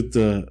happy with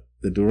the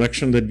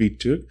direction that we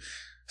took.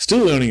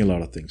 Still learning a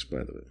lot of things, by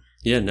the way.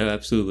 Yeah, no,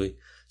 absolutely.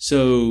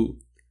 So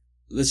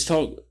let's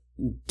talk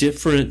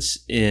difference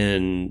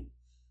in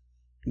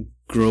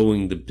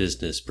growing the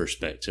business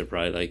perspective,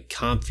 right? Like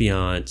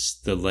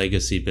Confianz, the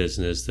legacy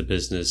business, the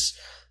business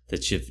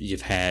that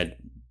you've had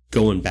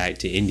going back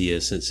to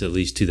India since at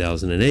least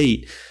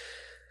 2008,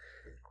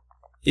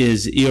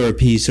 is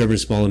ERP serving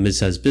small and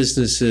mid-sized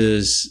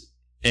businesses.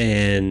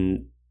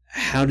 And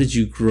how did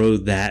you grow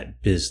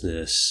that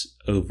business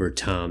over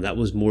time? That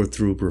was more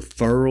through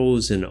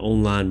referrals and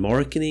online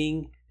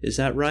marketing. Is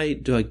that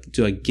right? Do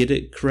I get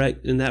it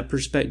correct in that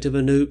perspective,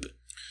 Anoop?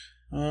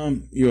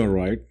 You are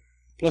right.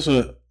 Plus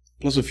a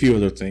few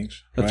other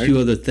things. A right? few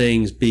other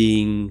things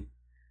being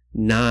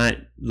not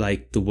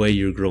like the way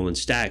you're growing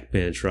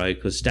Stackbench, right?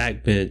 Because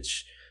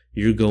Stackbench,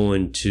 you're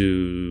going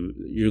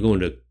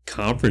to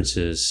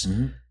conferences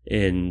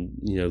in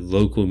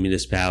local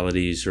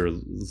municipalities or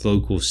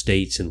local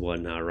states and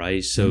whatnot,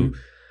 right? So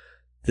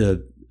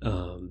the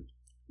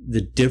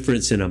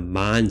difference in a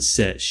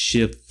mindset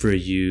shift for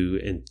you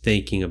in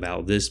thinking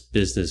about this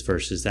business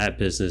versus that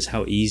business,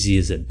 how easy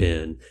has it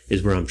been,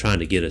 is where I'm trying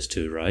to get us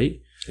to,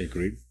 right?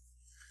 Agreed.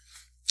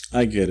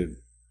 I get it.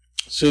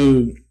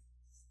 So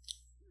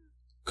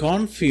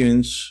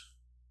Confianz,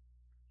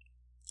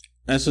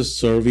 as a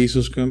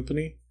services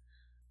company,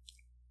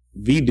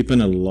 we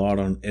depend a lot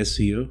on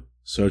SEO,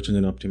 search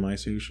engine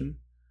optimization,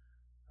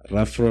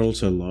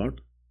 referrals a lot,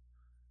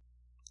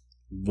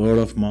 word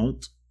of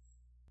mouth.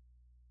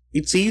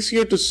 It's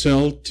easier to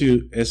sell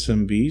to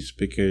SMBs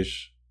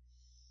because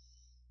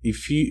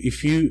if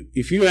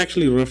you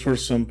actually refer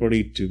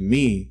somebody to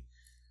me,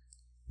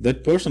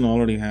 that person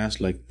already has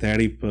like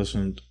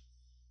 30%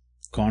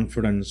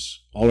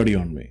 confidence already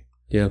on me.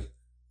 Yeah.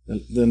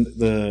 Then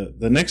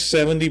the next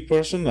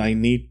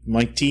 70%,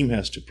 my team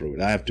has to prove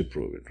it. I have to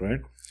prove it,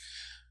 right?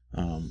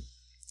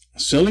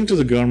 Selling to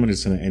the government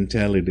is an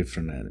entirely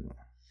different animal,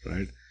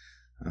 right?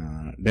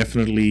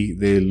 Definitely,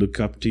 they look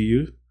up to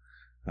you.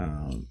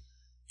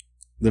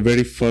 The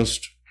very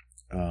first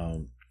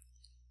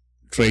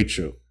trade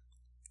show,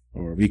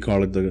 or we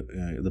call it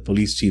the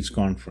Police Chiefs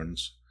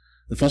Conference.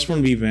 The first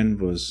one we went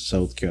was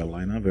South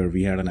Carolina, where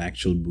we had an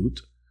actual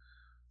booth.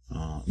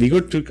 We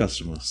got 2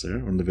 customers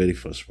there on the very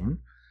first one.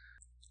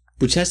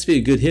 Which has to be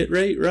a good hit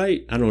rate,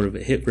 right? I don't know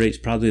if hit rate's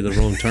probably the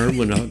wrong term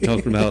when I'm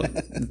talking about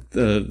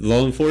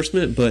law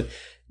enforcement, but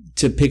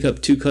to pick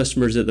up 2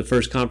 customers at the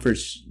first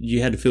conference,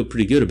 you had to feel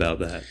pretty good about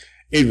that.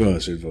 It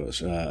was.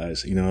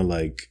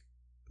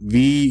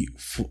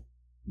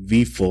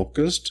 We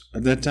focused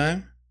at that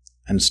time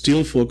and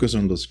still focus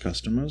on those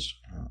customers.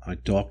 I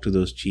talk to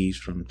those chiefs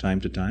from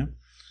time to time,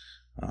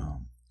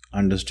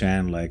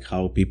 understand like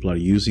how people are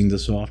using the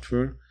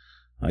software.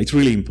 It's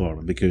really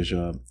important because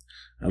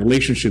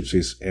relationships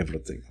is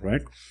everything,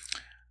 right?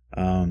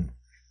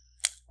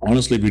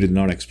 Honestly, we did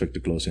not expect to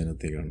close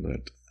anything on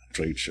that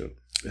trade show.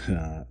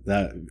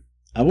 That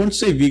I won't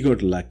say we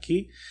got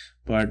lucky,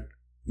 but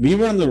we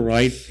were in the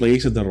right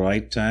place at the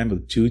right time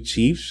with 2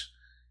 chiefs,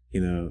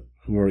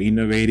 who are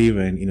innovative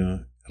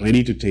and,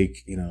 ready to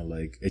take,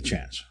 like a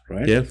chance,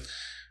 right? Yeah.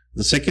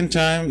 The second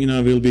time,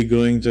 we'll be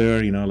going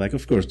there, like,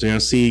 of course, they are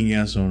seeing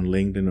us on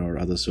LinkedIn or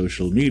other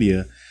social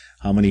media,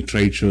 how many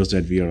trade shows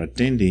that we are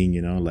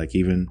attending, like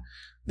even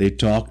they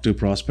talk to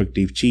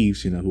prospective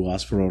chiefs, who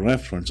ask for a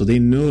reference. So they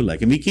know,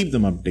 like, and we keep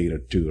them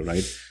updated too,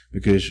 right?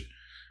 Because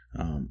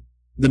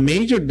the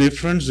major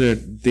difference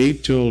that they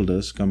told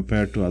us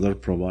compared to other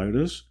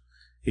providers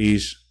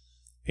is,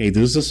 hey,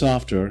 this is the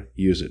software,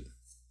 use it,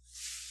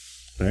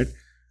 right?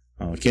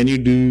 Can you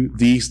do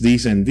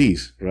these, and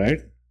these, right?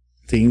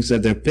 Things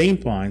that they're pain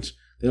points,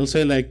 they'll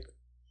say like,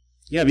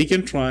 yeah, we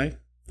can try,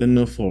 then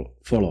no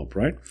follow-up,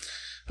 right?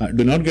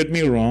 Do not get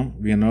me wrong,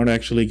 we are not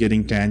actually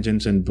getting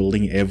tangents and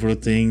building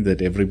everything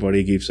that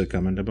everybody gives a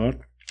comment about.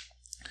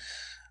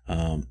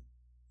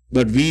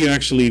 But we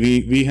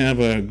have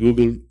a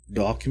Google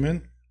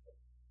document.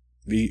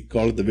 We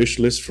call it the wish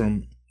list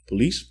from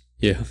police,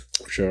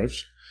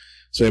 sheriffs.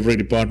 So every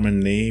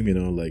department name,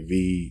 like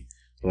we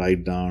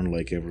write down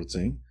like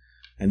everything,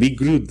 and we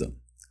group them,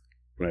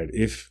 right?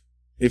 If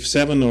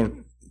 7 or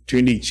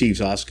 20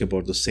 chiefs ask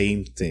about the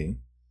same thing,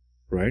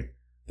 right?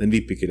 then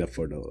we pick it up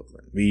for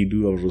development. We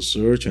do our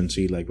research and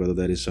see like whether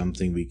that is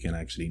something we can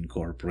actually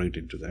incorporate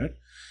into that.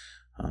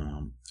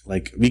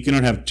 Like we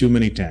cannot have too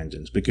many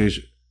tangents because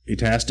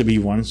it has to be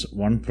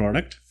one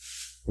product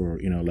for,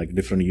 like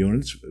different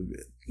units.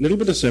 A little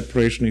bit of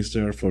separation is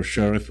there for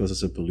sheriff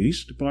versus a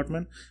police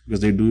department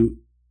because they do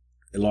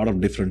a lot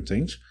of different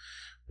things.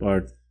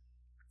 But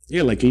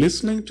yeah, like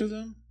listening to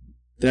them,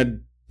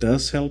 that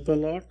does help a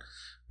lot.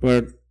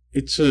 But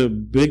it's a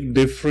big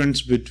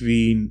difference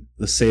between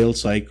the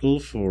sales cycle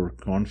for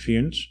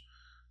Confianz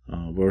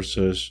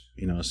versus,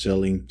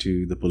 selling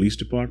to the police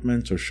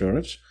departments or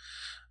sheriffs.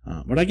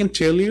 But I can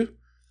tell you,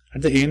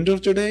 at the end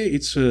of the day,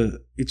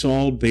 it's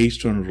all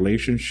based on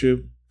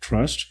relationship,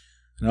 trust,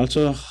 and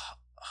also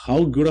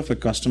how good of a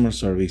customer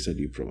service that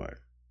you provide,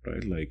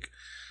 right? Like,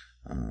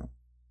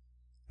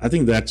 I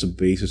think that's the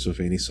basis of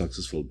any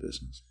successful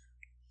business.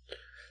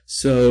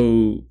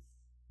 So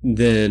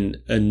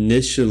then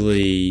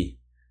initially,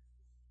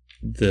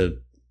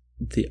 the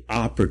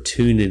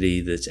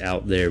opportunity that's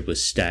out there with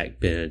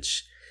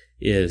Stackbench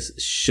is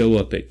show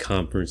up at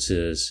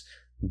conferences,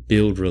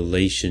 build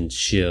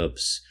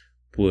relationships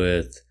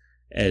with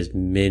as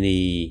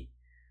many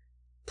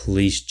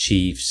police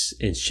chiefs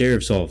and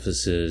sheriff's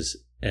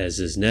offices as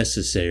is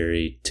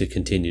necessary to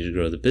continue to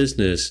grow the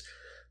business.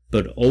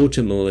 But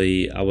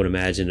ultimately, I would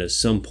imagine at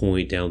some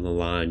point down the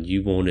line,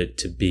 you want it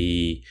to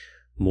be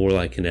more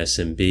like an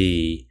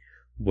SMB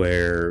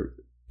where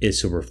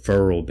it's a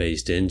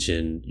referral-based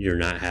engine. You're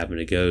not having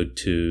to go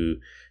to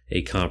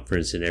a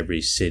conference in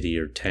every city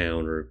or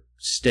town or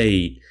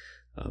state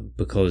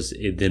because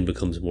it then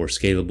becomes more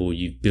scalable.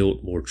 You've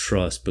built more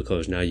trust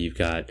because now you've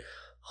got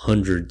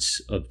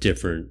hundreds of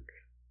different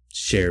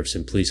sheriffs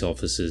and police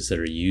offices that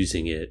are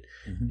using it.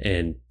 Mm-hmm.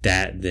 And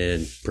that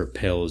then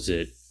propels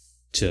it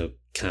to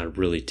kind of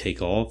really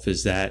take off.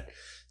 Is that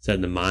the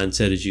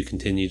mindset as you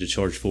continue to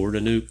charge forward,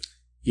 Anoop?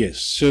 Yes.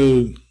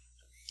 So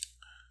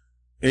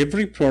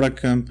every product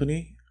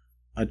company,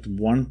 at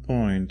one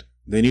point,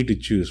 they need to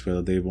choose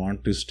whether they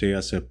want to stay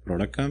as a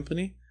product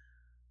company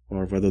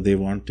or whether they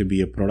want to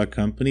be a product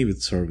company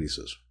with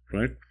services,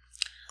 right?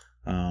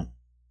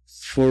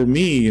 For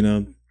me,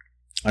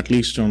 at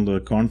least on the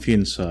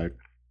Confianz side,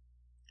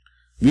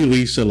 we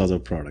resell other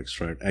products,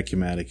 right?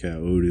 Acumatica,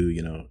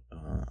 Odoo,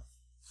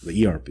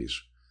 the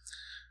ERPs.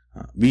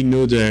 We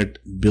know that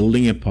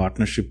building a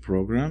partnership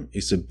program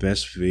is the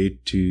best way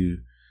to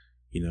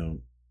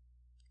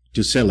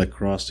sell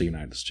across the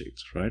United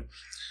States, right?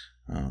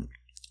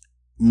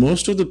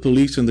 Most of the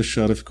police and the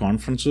sheriff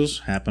conferences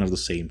happen at the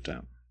same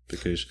time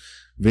because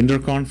winter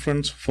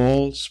conference,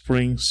 fall,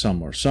 spring,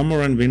 summer.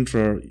 Summer and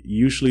winter are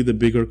usually the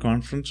bigger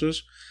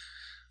conferences.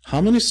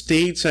 How many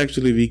states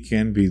actually we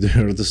can be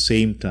there at the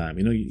same time?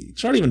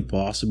 It's not even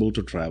possible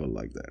to travel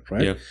like that,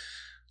 right? Yeah.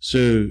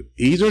 So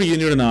either you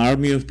need an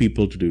army of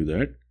people to do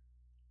that,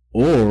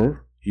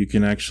 or you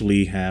can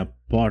actually have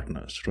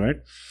partners, right?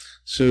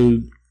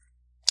 So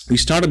we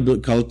started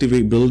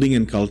building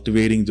and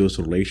cultivating those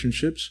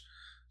relationships.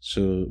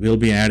 So we'll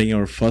be adding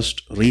our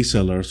first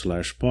reseller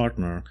 /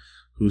 partner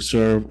who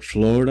serve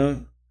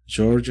Florida,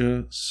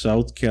 Georgia,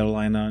 South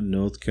Carolina,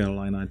 North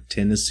Carolina,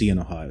 Tennessee, and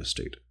Ohio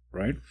State,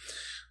 right?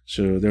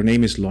 So their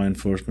name is Law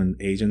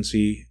Enforcement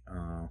Agency.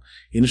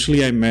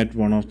 Initially, I met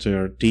one of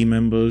their team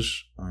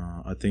members.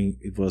 I think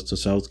it was the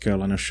South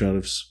Carolina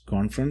Sheriff's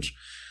Conference.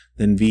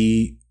 Then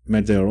we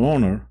met their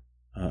owner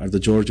at the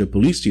Georgia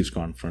Police Chiefs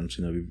Conference.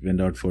 We went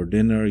out for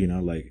dinner.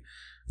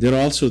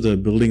 They're also the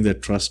building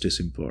that trust is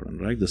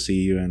important, right? The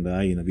CEO and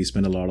I, we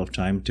spend a lot of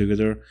time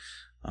together.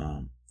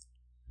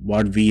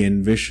 What we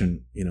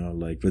envision,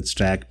 with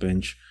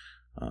Stackbench,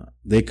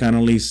 they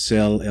currently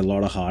sell a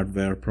lot of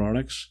hardware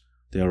products.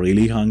 They are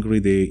really hungry.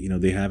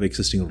 They have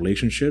existing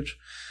relationships.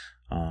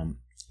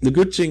 The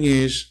good thing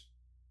is,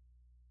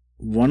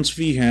 once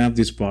we have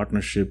this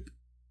partnership,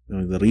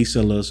 the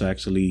resellers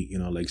actually,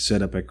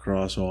 set up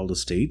across all the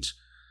states.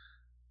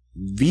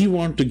 We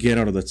want to get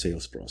out of that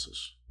sales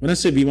process. When I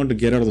say we want to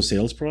get out of the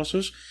sales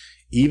process,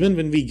 even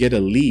when we get a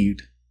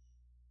lead,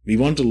 we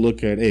want to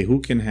look at, hey, who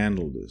can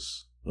handle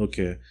this?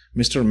 Okay,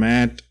 Mr.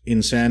 Matt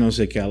in San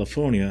Jose,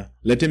 California,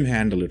 let him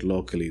handle it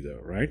locally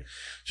there, right?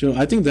 So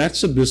I think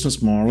that's a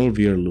business model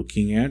we are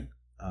looking at.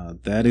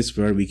 That is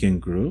where we can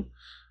grow.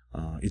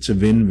 It's a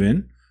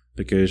win-win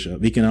because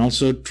we can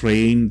also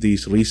train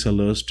these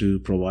resellers to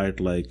provide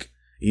like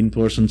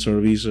in-person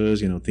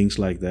services, things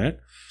like that.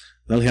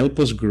 That'll help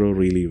us grow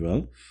really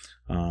well.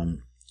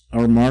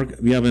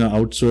 We have an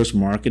outsourced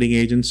marketing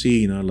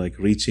agency, like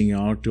reaching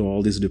out to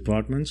all these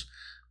departments.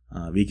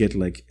 We get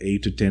like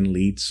 8 to 10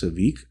 leads a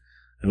week.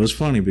 It was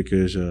funny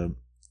because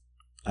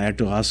I had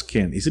to ask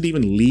Ken, is it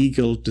even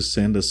legal to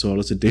send a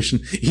solicitation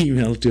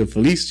email to a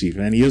police chief?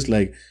 And he was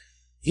like,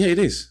 yeah, it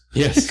is.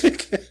 Yes.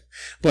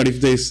 But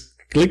if they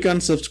click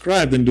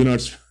unsubscribe, then do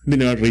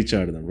not reach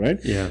out to them, right?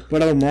 Yeah.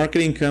 But our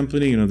marketing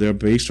company, they're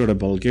based out of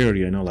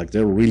Bulgaria,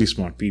 they're really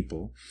smart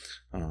people.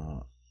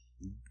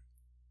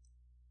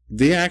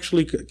 They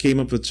actually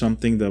came up with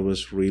something that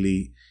was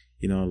really,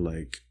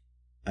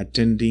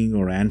 attending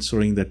or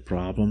answering that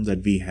problem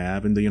that we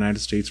have in the United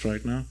States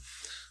right now.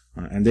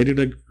 And they did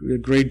a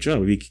great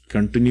job. We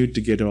continued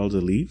to get all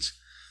the leads.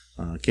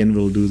 Ken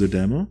will do the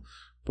demo.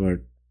 But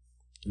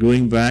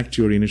going back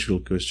to your initial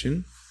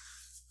question,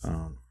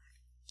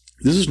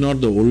 this is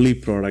not the only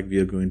product we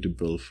are going to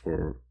build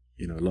for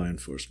law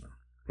enforcement,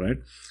 right?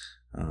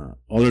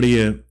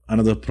 Already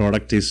another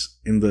product is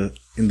in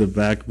the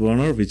back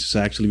burner, which is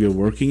actually we are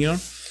working on.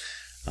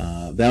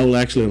 That will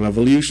actually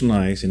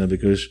revolutionize,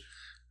 because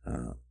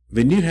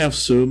when you have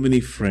so many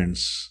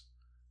friends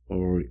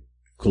or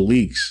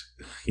colleagues,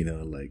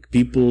 like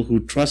people who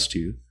trust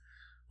you,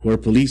 who are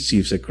police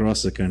chiefs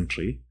across the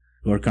country,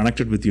 who are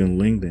connected with you on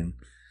LinkedIn,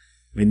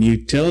 when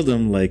you tell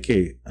them like,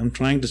 hey, I'm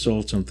trying to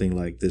solve something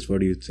like this, what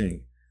do you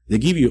think? They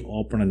give you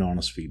open and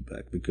honest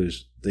feedback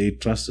because they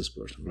trust this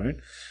person, right?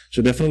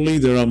 So definitely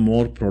there are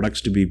more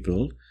products to be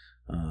built.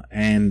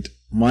 And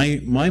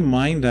my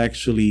mind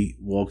actually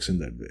works in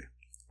that way,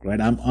 right?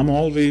 I'm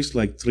always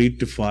like 3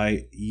 to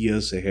 5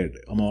 years ahead.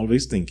 I'm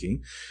always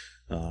thinking,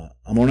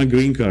 I'm on a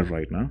green card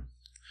right now.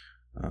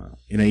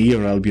 In a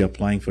year, I'll be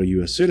applying for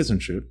U.S.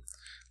 citizenship.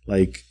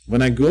 Like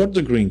when I got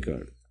the green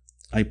card,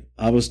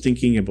 I was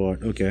thinking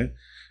about, okay,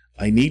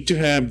 I need to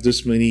have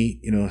this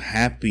many,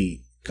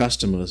 happy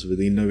customers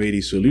with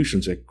innovative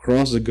solutions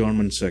across the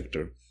government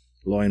sector,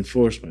 law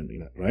enforcement,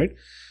 right?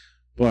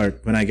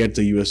 But when I get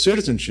the U.S.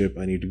 citizenship,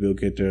 I need to go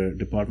get a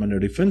Department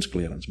of Defense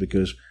clearance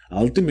because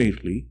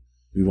ultimately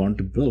we want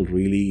to build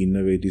really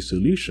innovative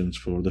solutions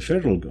for the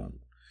federal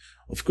government.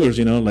 Of course,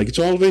 like it's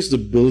always the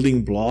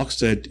building blocks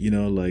that,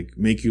 like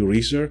make you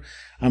research.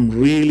 I'm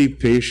really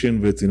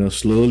patient with,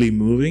 slowly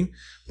moving,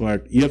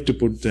 but you have to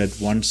put that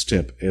one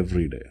step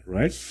every day,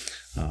 right?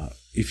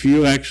 If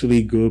you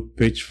actually go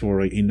pitch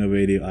for an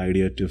innovative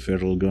idea to a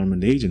federal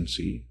government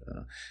agency,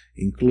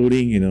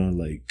 including,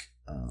 like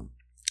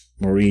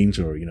Marines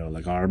or,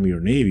 like Army or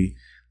Navy,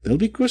 there'll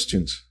be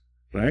questions,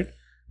 right?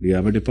 Do you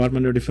have a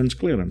Department of Defense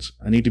clearance?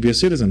 I need to be a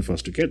citizen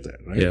first to get that,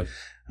 right? Yeah.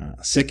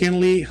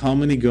 Secondly, how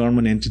many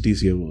government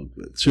entities you work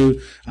with? So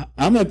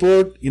I'm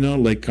about,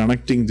 like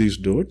connecting these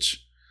dots.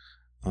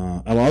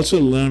 I've also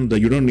learned that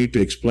you don't need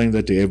to explain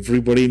that to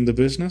everybody in the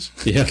business.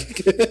 Yeah.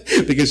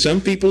 Because some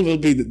people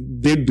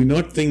they do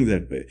not think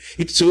that way.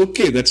 It's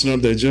okay. That's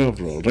not their job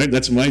role, right?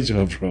 That's my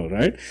job role,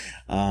 right?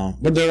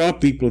 But there are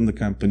people in the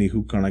company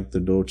who connect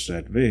the dots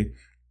that way.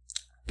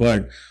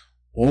 But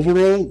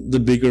overall, the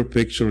bigger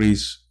picture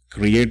is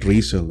create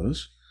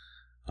resellers.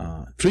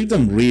 Treat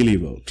them really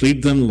well.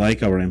 Treat them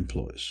like our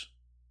employees.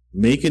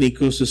 Make an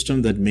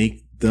ecosystem that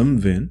make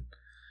them win.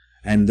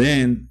 And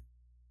then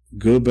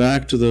go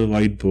back to the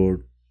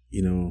whiteboard,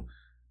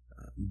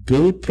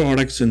 build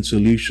products and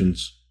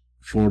solutions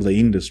for the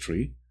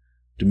industry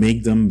to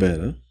make them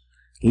better,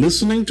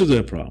 listening to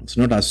their problems,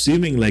 not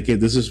assuming like, hey,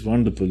 this is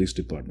what the police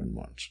department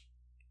wants.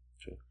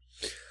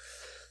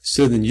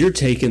 So then you're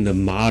taking the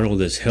model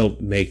that's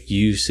helped make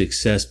you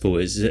successful.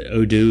 Is it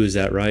Odoo? Is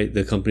that right?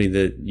 The company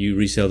that you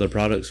resell their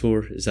products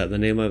for? Is that the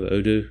name of it?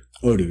 Odoo?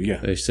 Odoo, yeah.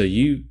 Okay, so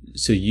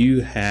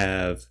you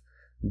have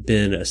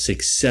been a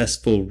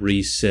successful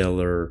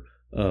reseller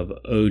of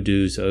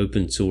Odoo's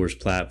open source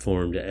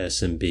platform to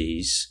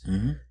SMBs,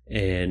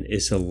 and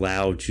it's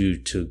allowed you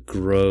to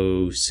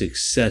grow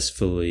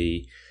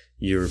successfully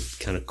your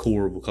kind of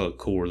core, we'll call it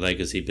core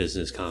legacy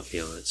business,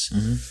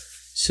 Confianz.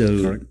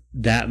 So correct.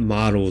 That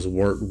model's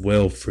worked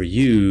well for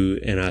you,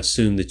 and I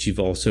assume that you've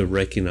also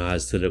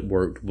recognized that it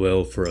worked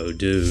well for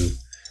Odoo,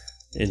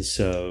 and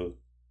so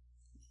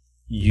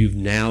you've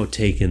now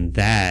taken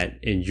that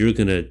and you're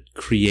going to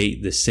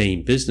create the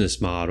same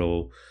business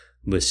model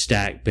with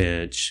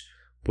Stackbench,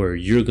 where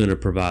you're going to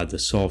provide the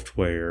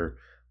software,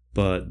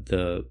 but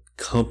the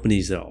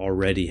companies that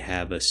already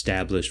have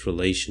established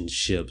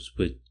relationships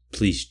with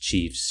police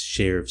chiefs,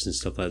 sheriffs, and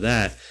stuff like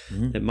that,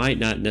 that might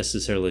not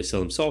necessarily sell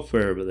them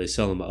software, but they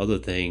sell them other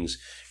things,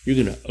 you're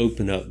going to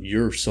open up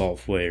your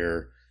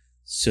software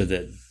so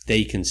that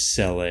they can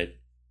sell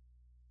it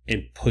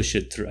and push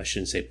it through. I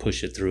shouldn't say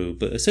push it through,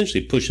 but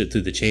essentially push it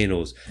through the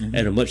channels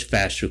at a much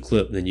faster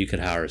clip than you could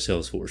hire a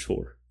sales force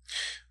for.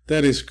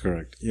 That is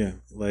correct. Yeah.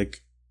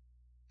 Like,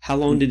 how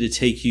long did it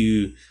take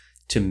you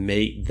to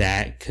make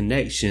that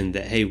connection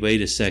that, hey, wait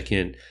a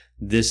second,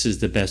 this is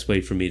the best way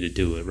for me to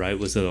do it, right?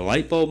 Was it a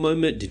light bulb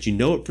moment? Did you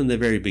know it from the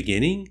very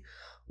beginning?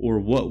 Or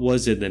what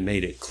was it that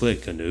made it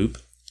click, Anoop?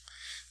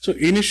 So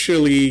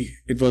initially,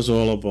 it was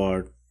all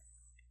about,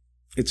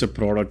 it's a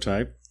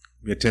prototype.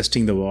 We're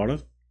testing the water,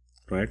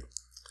 right?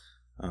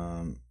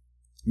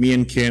 Me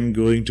and Ken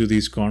going to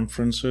these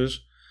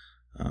conferences.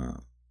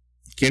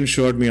 Ken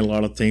showed me a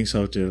lot of things,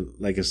 how to,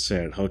 like I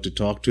said, how to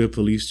talk to a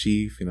police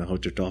chief, how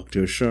to talk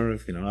to a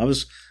sheriff. I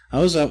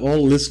was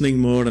all listening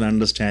more and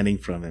understanding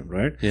from him,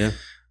 right? Yeah.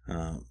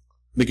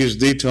 Because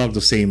they talk the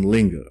same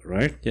lingo,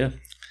 right? Yeah.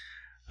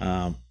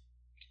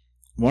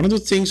 One of the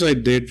things I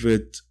did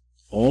with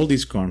all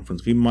these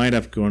conferences, we might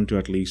have gone to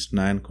at least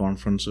 9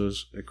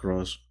 conferences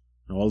across,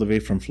 all the way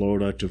from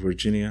Florida to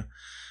Virginia.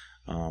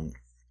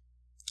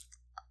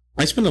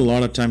 I spent a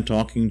lot of time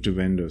talking to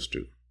vendors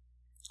too.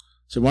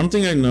 So one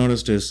thing I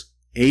noticed is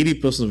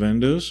 80% of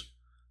vendors,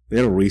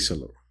 they're a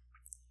reseller.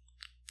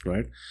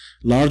 right?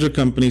 Larger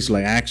companies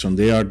like Axon,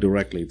 they are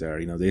directly there.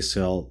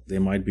 They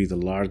might be the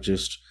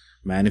largest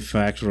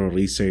manufacturer or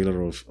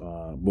reseller of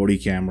body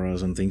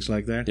cameras and things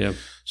like that. Yeah.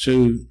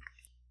 So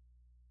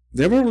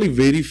there were only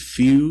very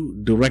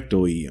few direct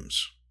OEMs.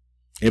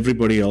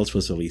 Everybody else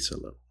was a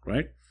reseller,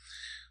 right?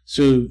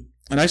 So,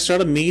 and I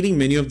started meeting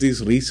many of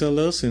these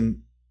resellers,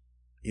 and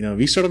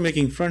we started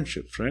making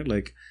friendships, right?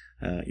 Like,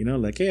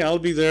 hey, I'll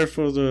be there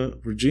for the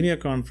Virginia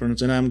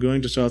conference, and I'm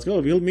going to South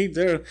Carolina. We'll meet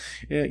there.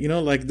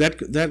 Like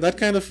that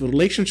kind of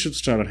relationship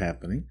started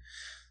happening.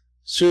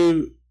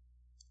 So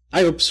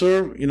I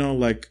observe,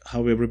 like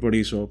how everybody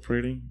is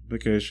operating,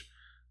 because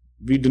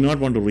we do not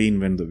want to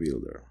reinvent the wheel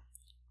there,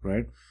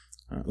 right?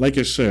 Like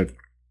I said,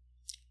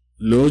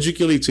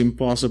 logically, it's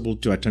impossible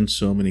to attend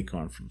so many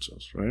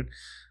conferences, right?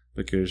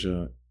 Because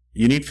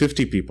you need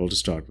 50 people to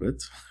start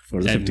with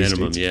for the at 50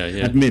 minimum, states.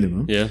 yeah. At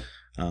minimum, yeah.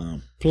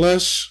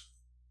 Plus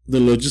the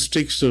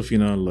logistics of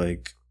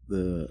like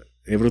the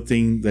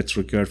everything that's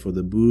required for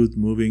the booth,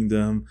 moving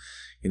them,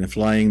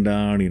 flying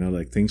down,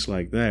 like things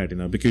like that,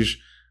 because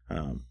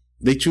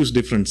they choose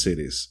different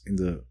cities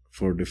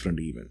for different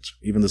events.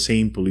 Even the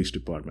same police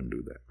department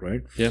do that,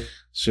 right? Yeah.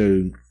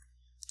 So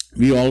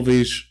we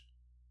always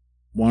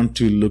want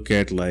to look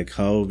at like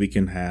how we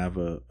can have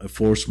a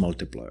force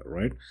multiplier,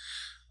 right?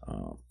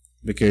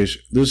 Because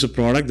there's a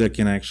product that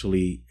can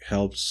actually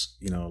helps,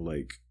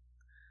 like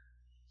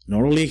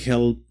not only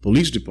help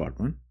police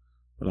department,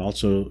 but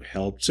also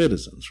help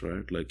citizens,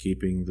 right? Like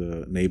keeping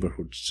the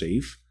neighborhood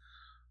safe,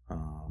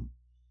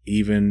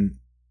 even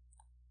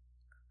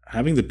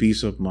having the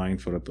peace of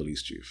mind for a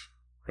police chief,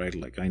 right?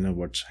 Like I know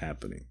what's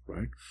happening,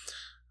 right?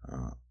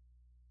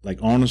 Like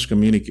honest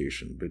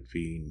communication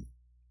between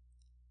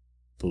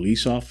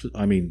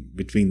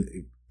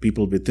between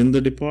people within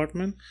the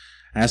department,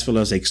 as well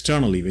as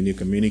externally when you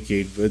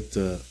communicate with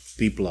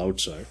people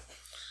outside.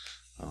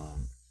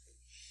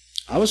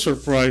 I was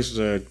surprised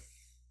that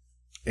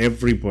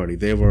everybody,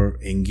 they were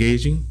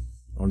engaging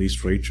on these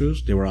trade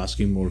shows. They were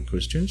asking more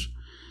questions.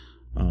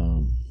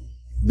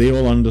 They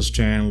all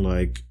understand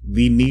like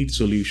we need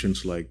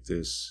solutions like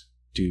this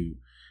to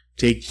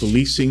take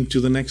policing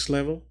to the next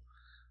level.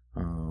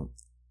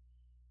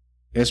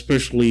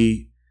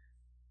 Especially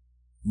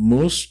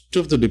most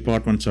of the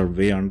departments are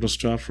way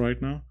understaffed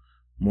right now.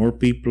 More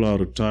people are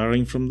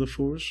retiring from the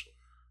force,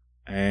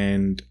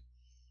 and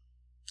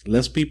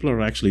less people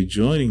are actually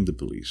joining the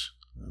police.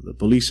 The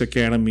police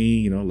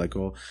academy,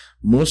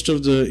 most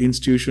of the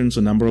institutions,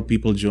 the number of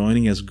people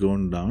joining has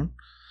gone down.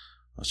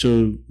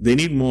 So they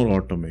need more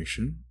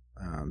automation.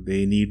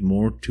 They need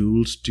more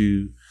tools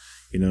to,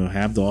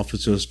 have the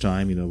officers'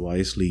 time,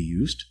 wisely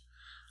used.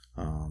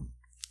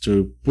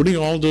 So putting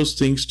all those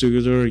things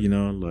together,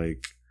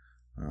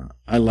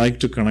 I like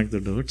to connect the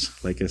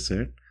dots, like I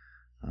said.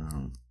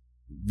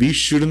 We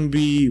shouldn't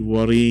be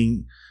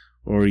worrying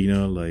or,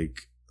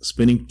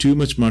 spending too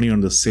much money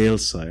on the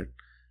sales side.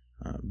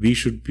 We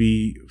should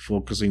be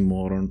focusing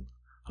more on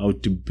how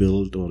to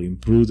build or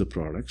improve the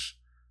products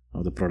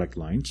or the product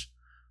lines,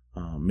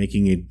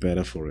 making it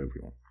better for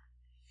everyone.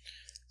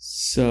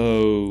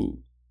 So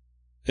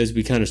as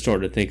we kind of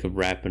start to think of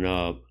wrapping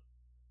up,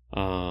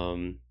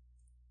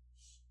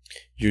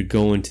 you're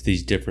going to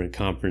these different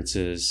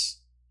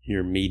conferences,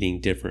 you're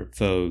meeting different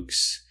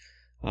folks.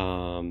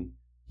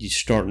 You're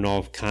starting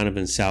off kind of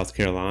in South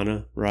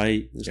Carolina,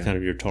 right? It's kind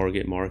of your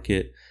target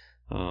market.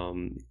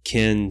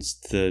 Ken's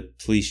the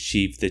police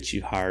chief that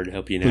you hired to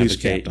help you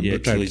navigate.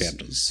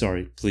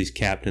 Police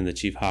captain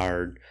that you've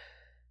hired.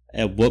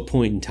 At what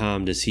point in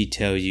time does he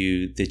tell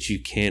you that you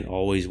can't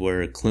always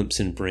wear a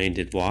Clemson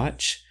branded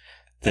watch?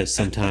 That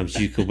sometimes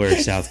you could wear a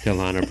South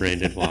Carolina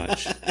branded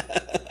watch?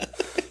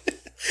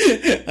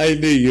 I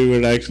knew you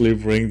would actually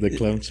bring the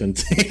Clemson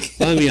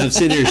thing. I mean, I'm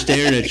sitting here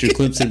staring at your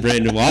Clemson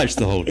branded watch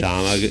the whole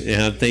time.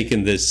 And I'm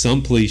thinking that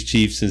some police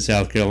chiefs in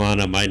South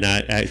Carolina might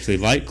not actually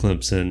like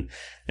Clemson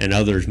and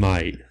others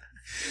might.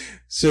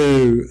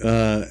 So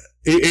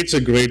it's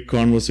a great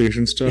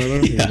conversation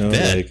starter.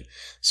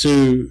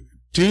 So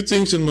two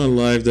things in my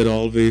life that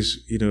always,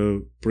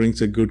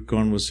 brings a good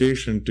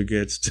conversation to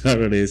get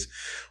started is,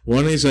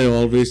 one is I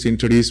always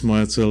introduce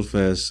myself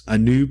as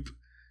Anoop,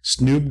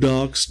 Snoop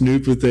Dogg,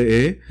 Snoop with the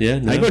A. Yeah,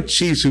 no. I got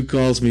chiefs who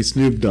calls me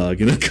Snoop Dogg,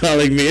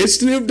 calling me, hey,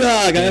 Snoop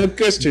Dogg, I'm a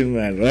Christian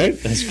man, right?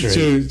 That's great.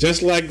 So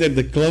just like that,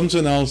 the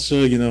Clemson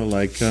also,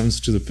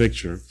 comes to the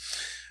picture.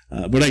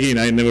 But again,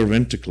 I never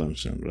went to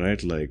Clemson,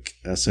 right? Like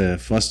as a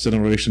first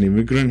generation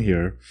immigrant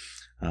here,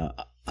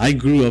 I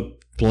grew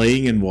up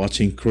playing and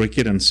watching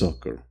cricket and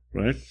soccer,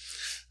 right?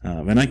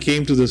 When I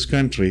came to this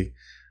country,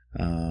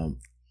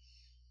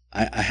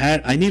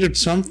 I needed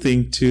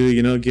something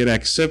to, get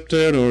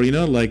accepted or,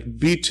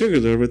 be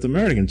together with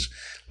Americans.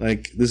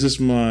 Like this is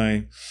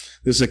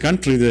a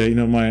country that,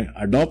 my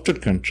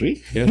adopted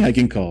country, I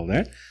can call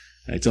that.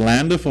 It's a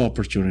land of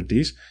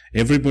opportunities.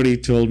 Everybody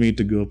told me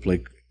to go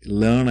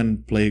learn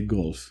and play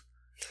golf.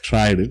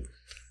 Tried it.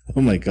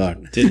 Oh my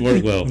God. Didn't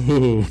work well.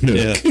 Oh, no.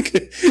 Yeah.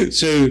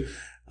 So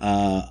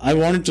I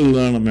wanted to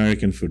learn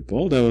American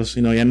football. That was,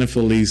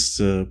 NFL is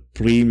the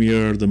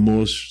premier, the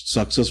most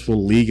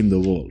successful league in the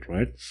world,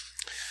 right?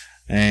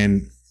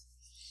 And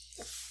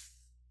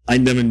I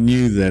never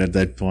knew that at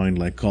that point,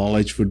 like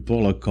college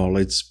football or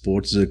college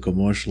sports is a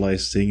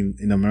commercialized thing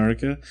in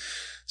America.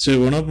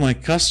 So one of my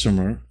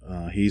customer,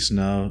 he's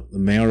now the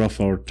mayor of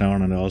our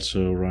town and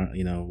also,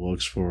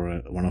 works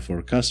for one of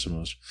our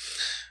customers.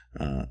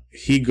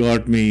 He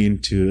got me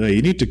into,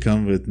 you need to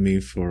come with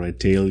me for a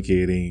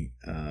tailgating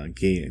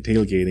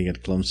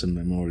at Clemson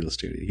Memorial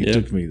Stadium. He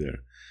took me there.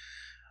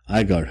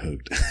 I got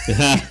hooked.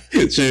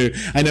 So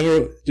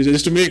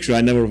just to make sure,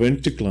 I never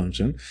went to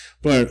Clemson.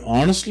 But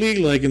honestly,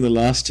 like in the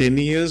last 10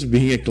 years,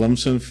 being a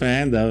Clemson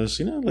fan, that was,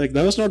 that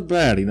was not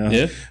bad,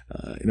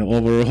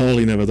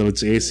 overall, whether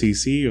it's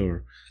ACC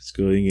or it's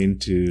going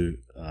into,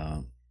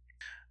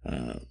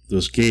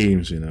 those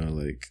games,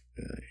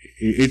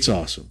 it's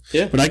awesome.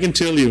 Yeah. But I can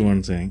tell you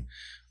one thing.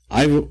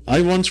 I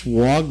once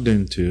walked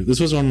into, this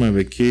was on my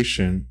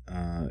vacation,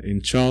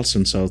 in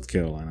Charleston, South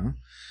Carolina.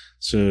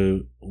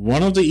 So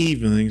one of the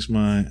evenings,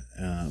 my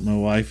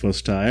wife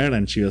was tired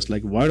and she was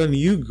like, "Why don't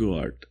you go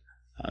out?"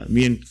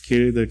 Me and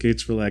the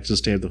kids will actually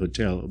stay at the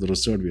hotel, the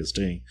resort we are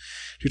staying.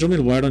 She told me,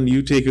 "Why don't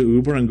you take an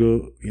Uber and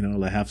go,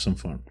 have some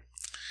fun?"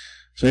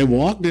 So I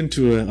walked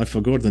into I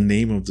forgot the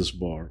name of this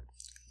bar.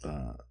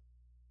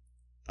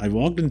 I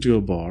walked into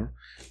a bar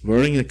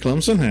wearing a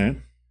Clemson hat.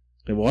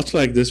 I walked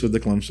like this with the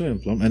Clemson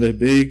emblem and a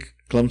big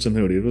Clemson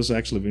hoodie. It was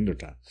actually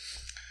wintertime.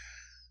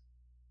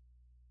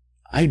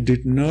 I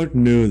did not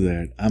know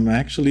that I'm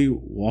actually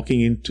walking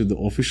into the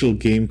official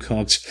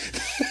Gamecocks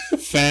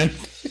fan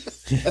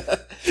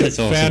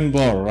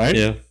bar, right?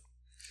 Yeah.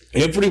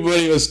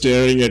 Everybody was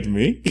staring at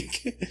me.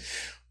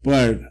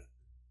 But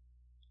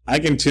I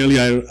can tell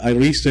you, I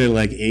reached there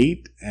like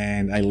 8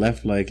 and I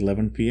left like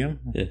 11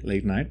 p.m.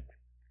 Late night.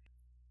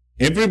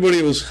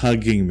 Everybody was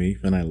hugging me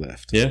when I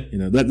left. Yeah.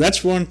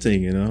 That's one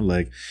thing,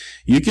 like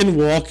you can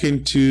walk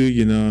into,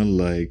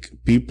 like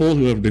people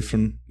who have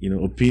different,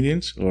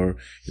 opinions or,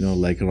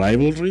 like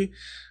rivalry.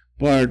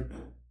 But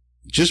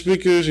just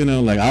because,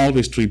 like I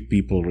always treat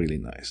people really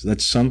nice.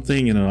 That's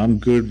something, I'm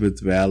good with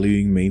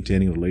valuing,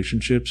 maintaining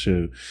relationships.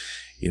 So,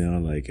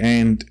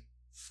 and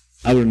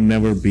I would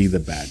never be the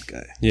bad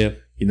guy. Yeah.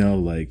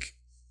 Like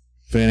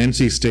when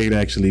NC State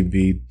actually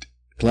beat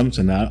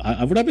Clemson,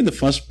 I would have been the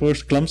first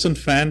Clemson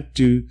fan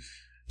to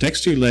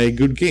text you like,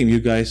 "Good game, you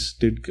guys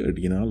did good,"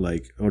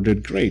 or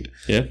did great.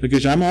 Yeah.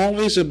 Because I'm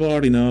always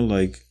about,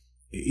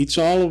 it's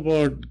all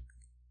about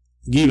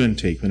give and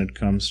take when it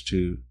comes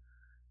to,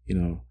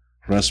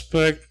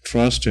 respect,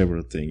 trust,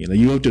 everything.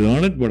 You have to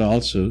earn it, but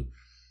also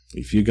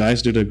if you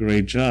guys did a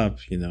great job,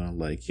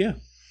 yeah.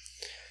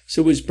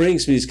 So which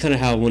brings me, is kind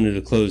of how I wanted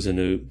to close,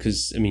 Anoop,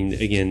 because,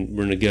 again,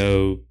 we're going to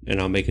go, and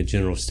I'll make a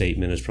general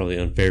statement. It's probably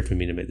unfair for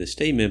me to make this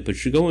statement,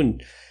 but you're going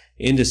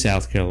into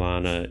South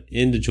Carolina,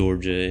 into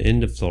Georgia,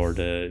 into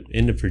Florida,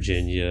 into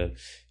Virginia,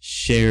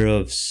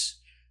 sheriffs,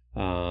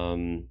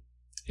 and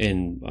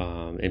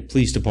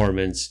police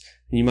departments.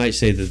 And you might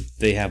say that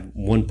they have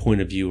one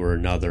point of view or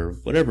another,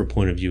 whatever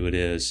point of view it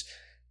is.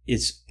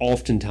 It's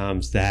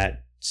oftentimes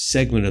that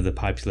segment of the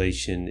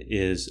population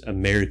is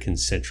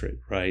American-centric,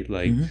 right?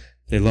 Like,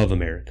 they love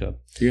America.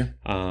 Yeah.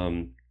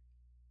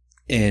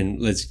 And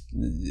let's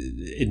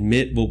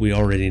admit what we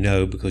already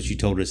know, because you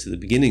told us at the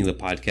beginning of the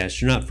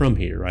podcast, you're not from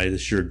here, right?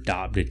 This is your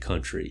adopted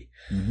country.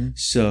 Mm-hmm.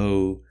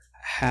 So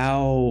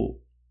how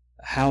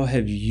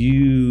have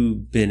you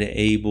been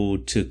able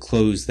to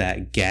close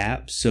that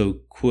gap so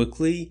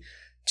quickly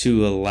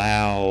to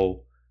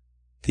allow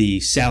the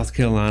South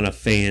Carolina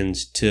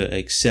fans to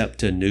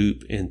accept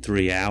Anoop in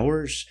 3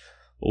 hours,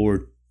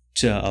 or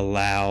to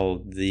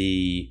allow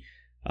the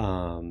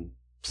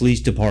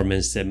police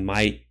departments that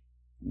might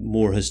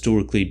more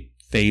historically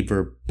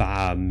favor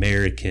Buy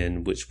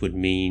American, which would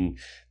mean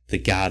the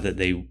guy that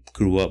they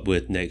grew up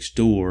with next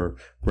door,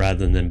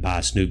 rather than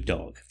Buy Snoop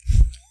Dogg?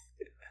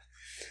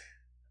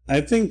 I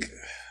think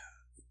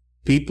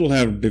people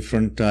have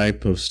different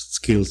type of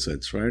skill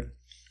sets, right?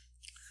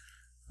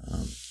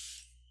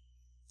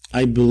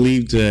 I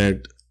believe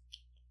that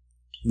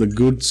the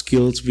good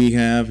skills we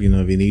have, we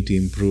need to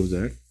improve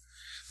that.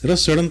 There are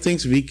certain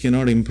things we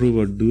cannot improve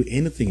or do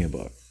anything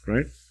about,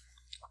 right?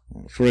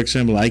 For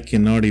example, I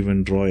cannot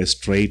even draw a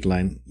straight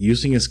line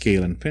using a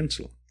scale and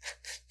pencil.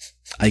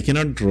 I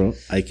cannot draw.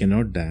 I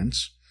cannot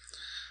dance.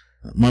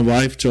 My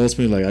wife tells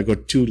me, like, I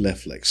got 2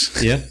 left legs.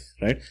 Yeah.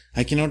 Right?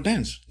 I cannot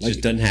dance. It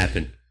just doesn't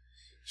happen.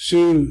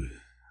 So,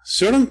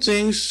 certain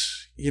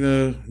things,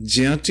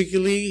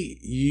 genetically,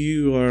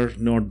 you are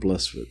not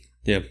blessed with.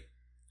 Yeah.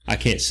 I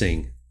can't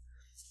sing.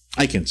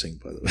 I can sing,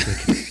 by the way.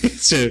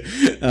 So,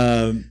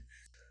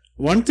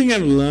 one thing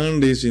I've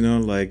learned is,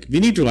 we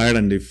need to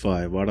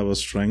identify what our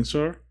strengths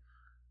are.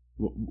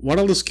 What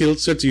are the skill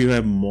sets you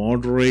have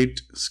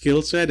moderate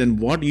skill set, and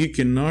what you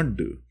cannot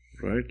do,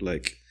 right?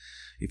 Like,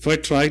 if I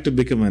try to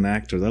become an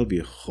actor, I'll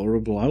do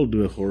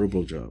a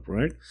horrible job,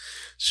 right?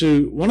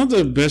 So one of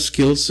the best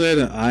skill set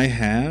I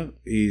have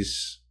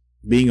is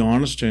being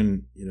honest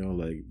and,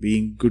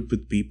 being good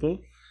with people.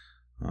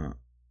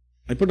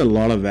 I put a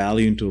lot of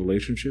value into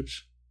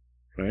relationships,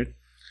 right?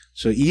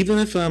 So even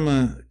if I'm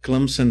a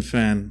Clemson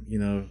fan,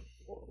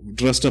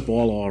 dressed up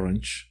all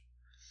orange,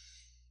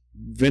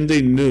 when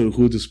they know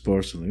who this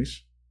person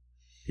is,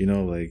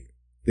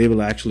 they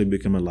will actually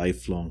become a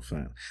lifelong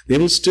fan. They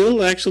will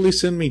still actually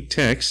send me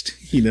text,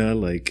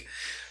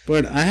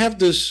 but I have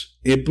this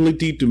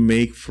ability to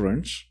make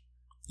friends.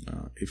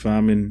 If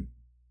I'm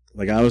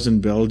I was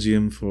in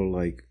Belgium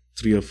for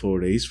 3 or 4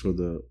 days for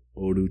the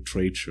Odoo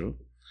trade show.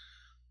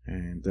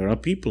 And there are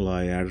people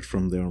I added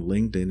from there on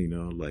LinkedIn,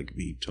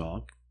 we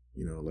talk,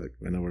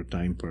 whenever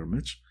time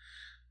permits.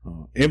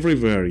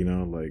 Everywhere,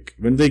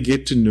 when they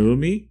get to know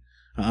me,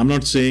 I'm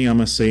not saying I'm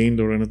a saint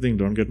or anything,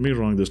 don't get me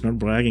wrong, there's not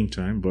bragging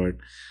time, but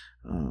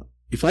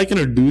if I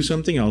cannot do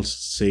something, I'll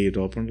say it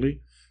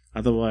openly.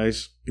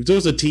 Otherwise, if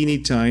there's a teeny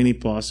tiny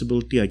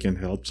possibility I can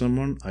help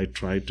someone, I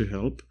try to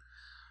help.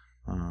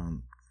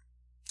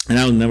 And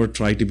I'll never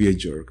try to be a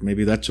jerk.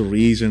 Maybe that's a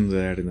reason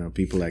that,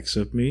 people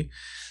accept me.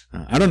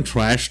 I don't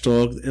trash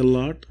talk a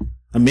lot.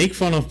 I make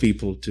fun of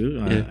people too.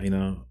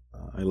 Yeah.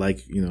 I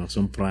like,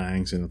 some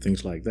pranks and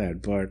things like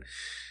that. But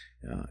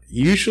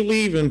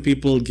usually when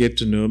people get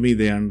to know me,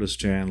 they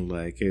understand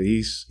hey,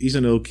 he's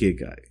an okay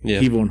guy. Yeah.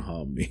 He won't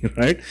harm me,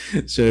 right?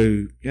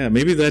 So yeah,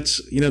 maybe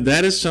that's,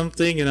 that is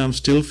something, I'm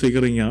still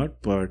figuring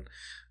out, but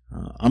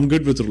I'm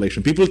good with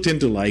relation. People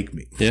tend to like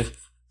me. Yeah.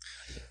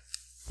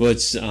 Well,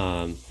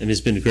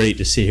 it's been great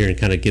to sit here and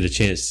kind of get a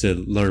chance to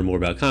learn more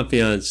about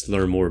Confianz,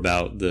 learn more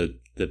about the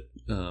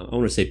I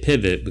want to say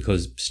pivot,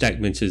 because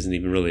Stackbench isn't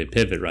even really a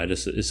pivot, right?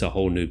 It's a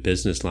whole new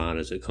business line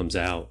as it comes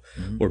out,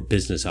 or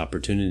business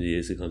opportunity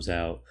as it comes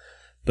out.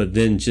 But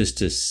then just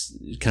to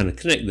kind of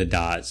connect the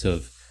dots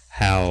of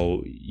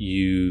how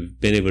you've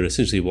been able to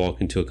essentially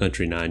walk into a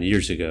country 9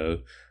 years ago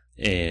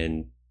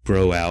and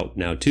grow out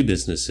now 2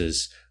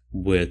 businesses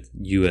with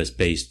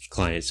U.S.-based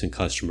clients and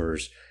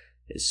customers,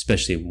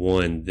 especially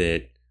one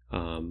that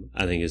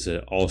I think is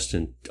an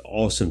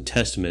awesome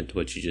testament to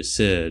what you just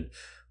said,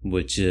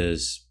 which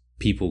is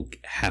people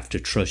have to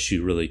trust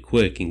you really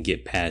quick and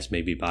get past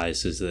maybe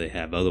biases that they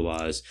have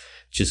otherwise,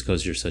 just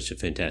because you're such a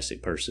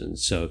fantastic person.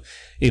 So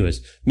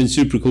anyways, been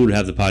super cool to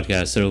have the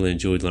podcast. Thoroughly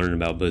enjoyed learning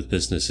about both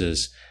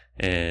businesses,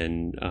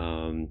 and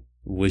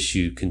wish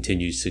you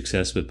continued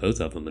success with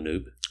both of them,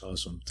 Anoop.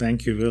 Awesome.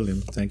 Thank you,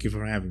 William. Thank you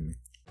for having me.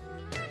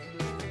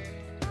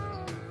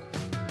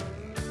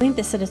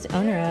 Bissett is the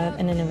owner of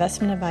and an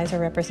investment advisor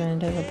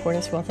representative of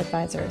Portus Wealth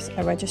Advisors,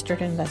 a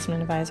registered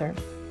investment advisor.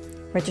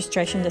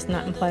 Registration does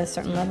not imply a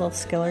certain level of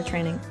skill or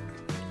training.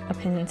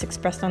 Opinions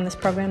expressed on this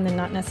program do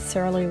not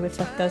necessarily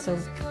reflect those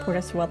of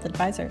Portus Wealth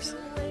Advisors.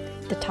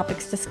 The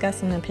topics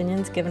discussed and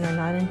opinions given are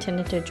not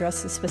intended to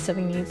address the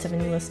specific needs of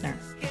any listener.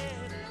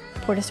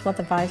 Portus Wealth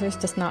Advisors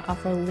does not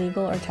offer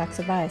legal or tax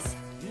advice.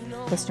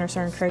 Listeners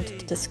are encouraged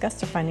to discuss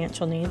their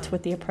financial needs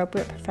with the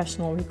appropriate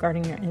professional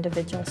regarding your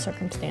individual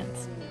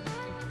circumstance.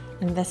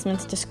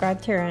 Investments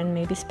described herein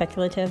may be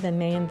speculative and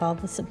may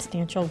involve a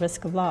substantial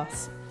risk of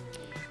loss.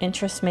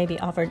 Interest may be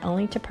offered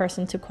only to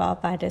persons who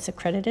qualified as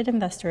accredited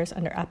investors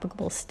under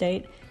applicable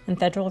state and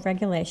federal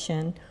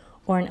regulation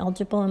or an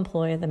eligible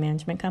employee of the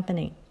management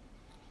company.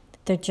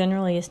 There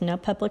generally is no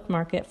public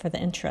market for the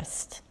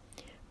interest.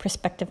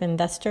 Prospective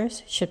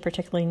investors should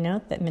particularly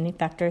note that many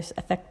factors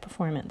affect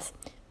performance,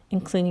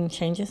 including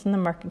changes in the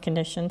market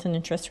conditions and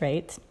interest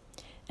rates,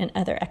 and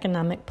other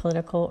economic,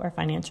 political, or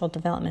financial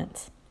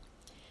developments.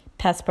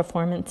 Past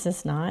performance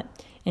is not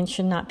and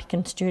should not be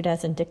construed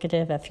as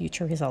indicative of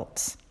future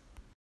results.